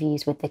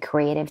interviews with the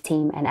creative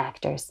team and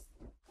actors.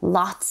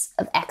 Lots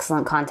of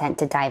excellent content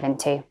to dive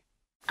into.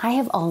 I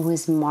have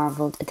always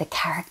marvelled at the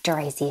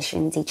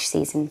characterizations each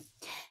season.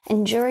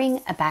 And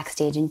during a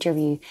backstage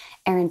interview,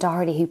 Erin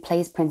Doherty, who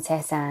plays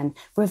Princess Anne,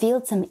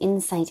 revealed some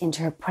insight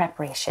into her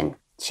preparation.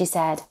 She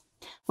said,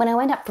 "When I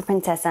went up for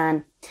Princess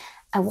Anne,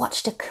 I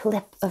watched a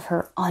clip of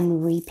her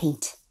on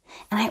repeat,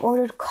 and I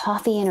ordered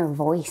coffee in her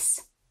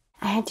voice.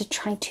 I had to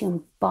try to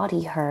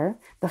embody her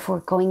before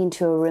going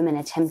into a room and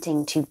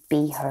attempting to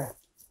be her.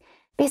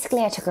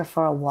 Basically, I took her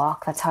for a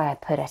walk, that's how I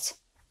put it.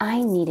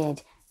 I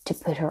needed to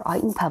put her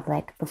out in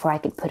public before I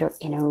could put her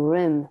in a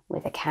room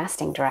with a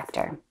casting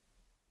director."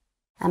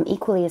 I'm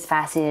equally as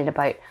fascinated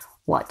about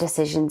what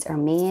decisions are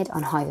made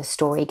on how the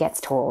story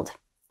gets told.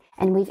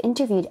 And we've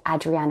interviewed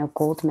Adriano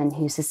Goldman,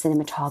 who's the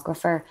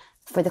cinematographer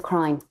for The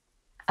Crown,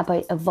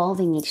 about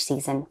evolving each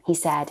season. He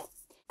said,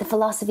 The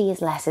philosophy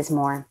is less is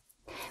more.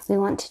 We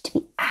want to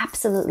be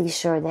absolutely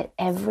sure that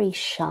every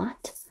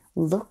shot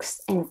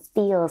looks and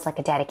feels like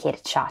a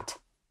dedicated shot.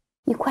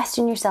 You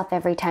question yourself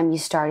every time you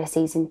start a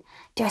season.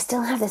 Do I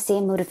still have the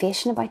same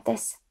motivation about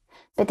this?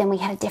 But then we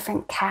had a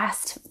different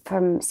cast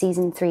from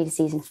season 3 to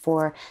season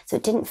 4, so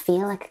it didn't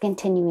feel like a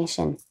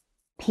continuation.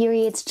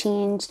 Periods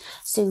changed,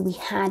 so we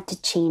had to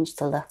change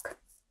the look.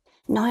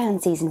 Now on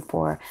season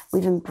 4,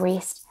 we've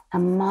embraced a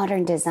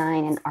modern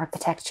design and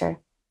architecture.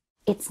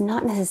 It's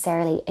not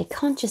necessarily a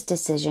conscious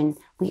decision,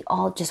 we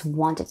all just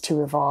want it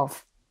to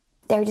evolve.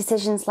 There are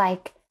decisions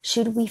like,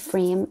 should we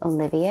frame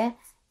Olivia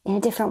in a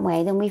different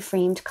way than we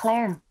framed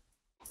Claire?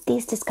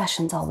 These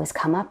discussions always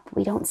come up.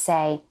 We don't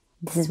say,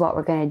 this is what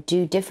we're going to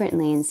do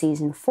differently in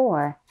season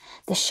 4.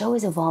 The show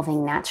is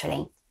evolving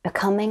naturally,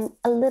 becoming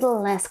a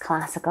little less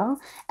classical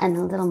and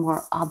a little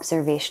more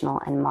observational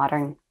and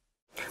modern.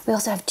 We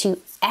also have 2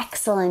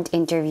 excellent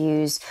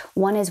interviews.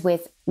 One is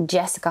with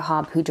Jessica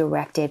Hobb, who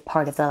directed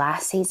part of the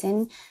last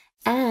season,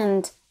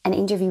 and an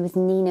interview with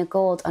Nina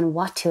Gold on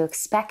what to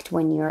expect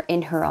when you're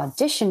in her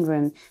audition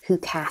room, who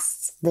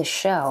casts the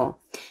show.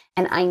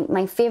 And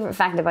my favorite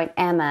fact about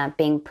Emma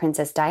being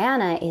Princess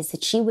Diana is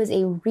that she was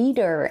a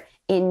reader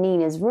in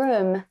Nina's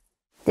room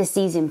the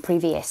season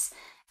previous.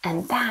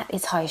 And that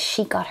is how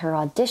she got her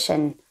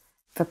audition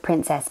for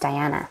Princess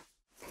Diana.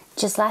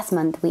 Just last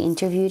month, we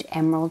interviewed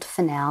Emerald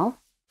Fennell,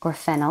 or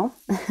Fennell,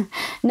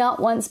 not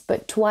once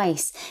but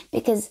twice,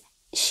 because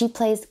she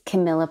plays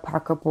Camilla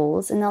Parker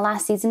Bowles in the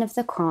last season of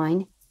The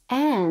Crown,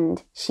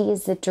 and she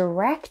is the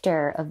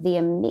director of the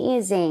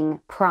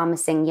amazing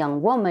Promising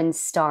Young Woman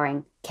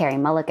starring Carey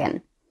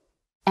Mulligan.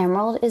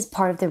 Emerald is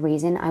part of the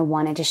reason I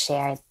wanted to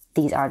share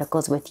these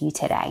articles with you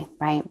today,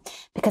 right?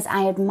 Because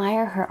I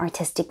admire her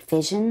artistic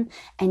vision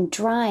and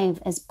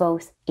drive as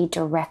both a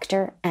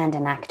director and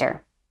an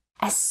actor.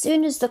 As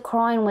soon as The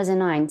Crown was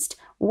announced,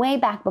 way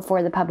back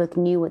before the public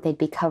knew what they'd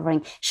be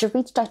covering, she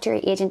reached out to her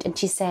agent and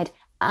she said,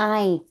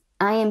 I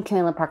am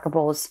Camilla Parker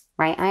Bowles,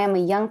 right? I am a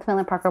young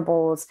Camilla Parker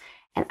Bowles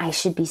and I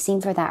should be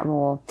seen for that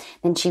role.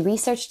 Then she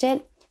researched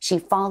it, she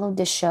followed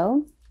the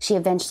show, she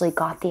eventually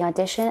got the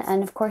audition,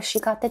 and of course she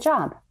got the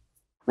job.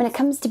 When it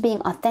comes to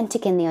being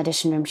authentic in the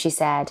audition room, she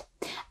said,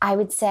 I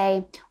would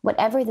say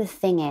whatever the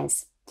thing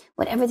is,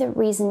 whatever the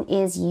reason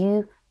is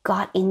you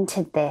got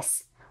into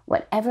this,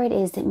 whatever it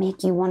is that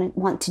make you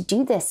want to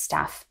do this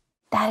stuff,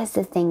 that is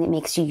the thing that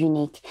makes you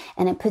unique,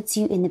 and it puts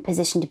you in the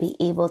position to be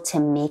able to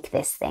make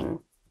this thing.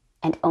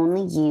 And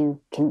only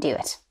you can do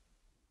it.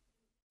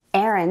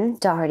 Erin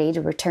Doherty,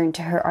 to return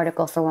to her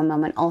article for one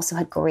moment, also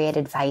had great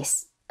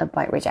advice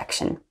about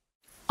rejection.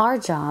 Our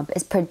job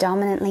is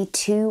predominantly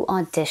to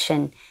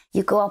audition.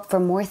 You go up for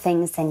more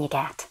things than you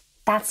get.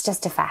 That's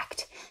just a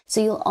fact.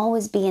 So you'll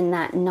always be in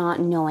that not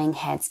knowing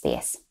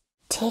headspace.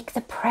 Take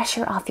the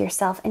pressure off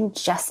yourself and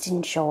just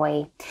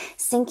enjoy.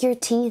 Sink your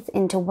teeth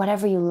into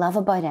whatever you love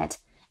about it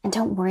and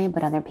don't worry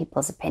about other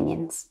people's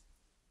opinions.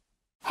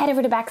 Head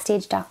over to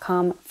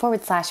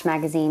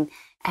backstage.com/magazine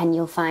and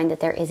you'll find that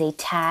there is a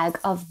tag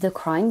of The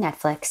Crown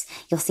Netflix.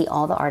 You'll see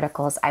all the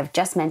articles I've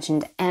just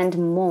mentioned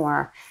and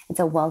more. It's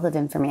a wealth of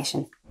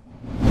information.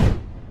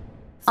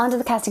 On to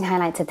the casting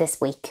highlights of this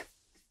week.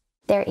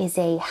 There is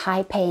a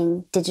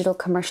high-paying digital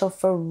commercial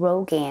for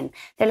Rogaine.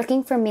 They're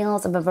looking for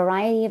males of a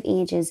variety of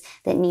ages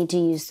that need to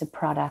use the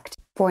product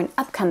for an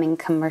upcoming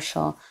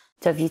commercial.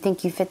 So if you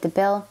think you fit the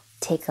bill,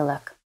 take a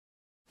look.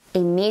 A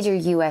major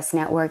US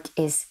network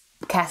is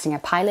casting a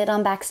pilot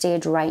on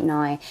Backstage right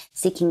now,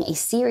 seeking a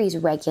series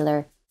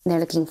regular. They're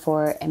looking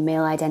for a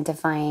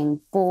male-identifying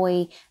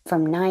boy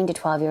from 9 to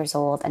 12 years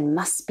old and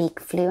must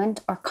speak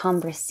fluent or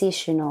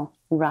conversational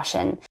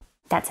Russian.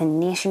 That's a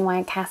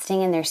nationwide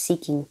casting and they're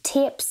seeking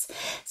tips.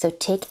 So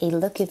take a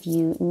look if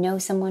you know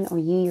someone or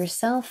you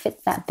yourself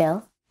fit that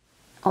bill.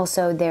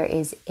 Also, there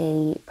is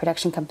a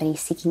production company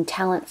seeking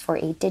talent for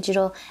a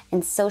digital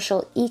and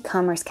social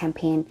e-commerce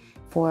campaign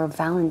for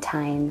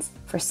Valentine's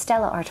for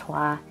Stella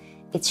Artois.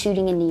 It's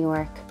shooting in New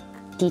York.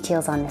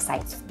 Details on the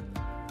site.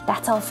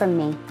 That's all from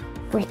me.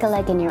 Break a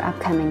leg in your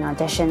upcoming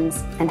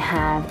auditions and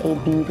have a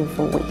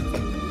beautiful week.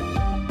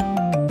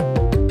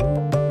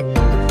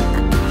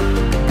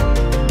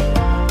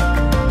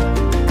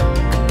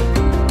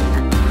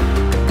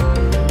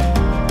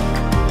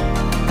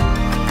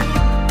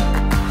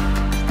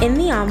 In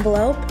the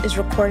Envelope is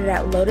recorded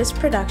at Lotus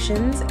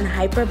Productions and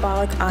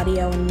Hyperbolic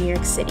Audio in New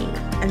York City,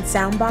 and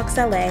Soundbox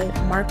LA,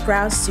 Mark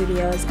Grouse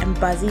Studios, and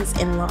Buzzies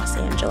in Los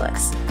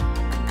Angeles.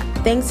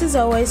 Thanks as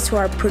always to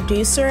our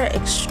producer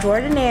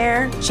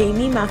extraordinaire,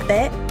 Jamie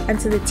Muffett, and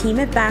to the team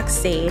at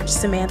Backstage,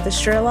 Samantha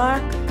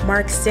Sherlock,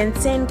 Mark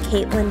Stinson,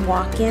 Caitlin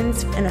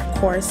Watkins, and of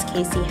course,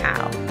 Casey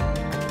Howe.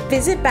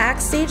 Visit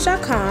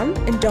Backstage.com,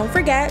 and don't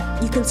forget,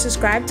 you can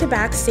subscribe to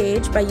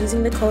Backstage by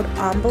using the code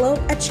ENVELOPE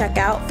at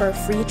checkout for a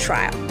free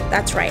trial.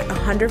 That's right,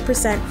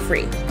 100%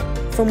 free.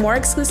 For more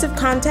exclusive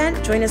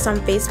content, join us on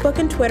Facebook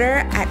and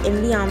Twitter at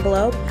In The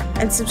Envelope,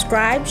 and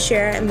subscribe,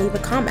 share, and leave a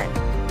comment.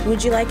 Who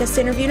would you like us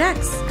to interview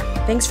next?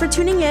 Thanks for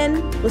tuning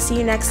in. We'll see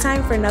you next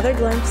time for another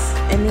glimpse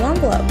in the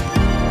envelope.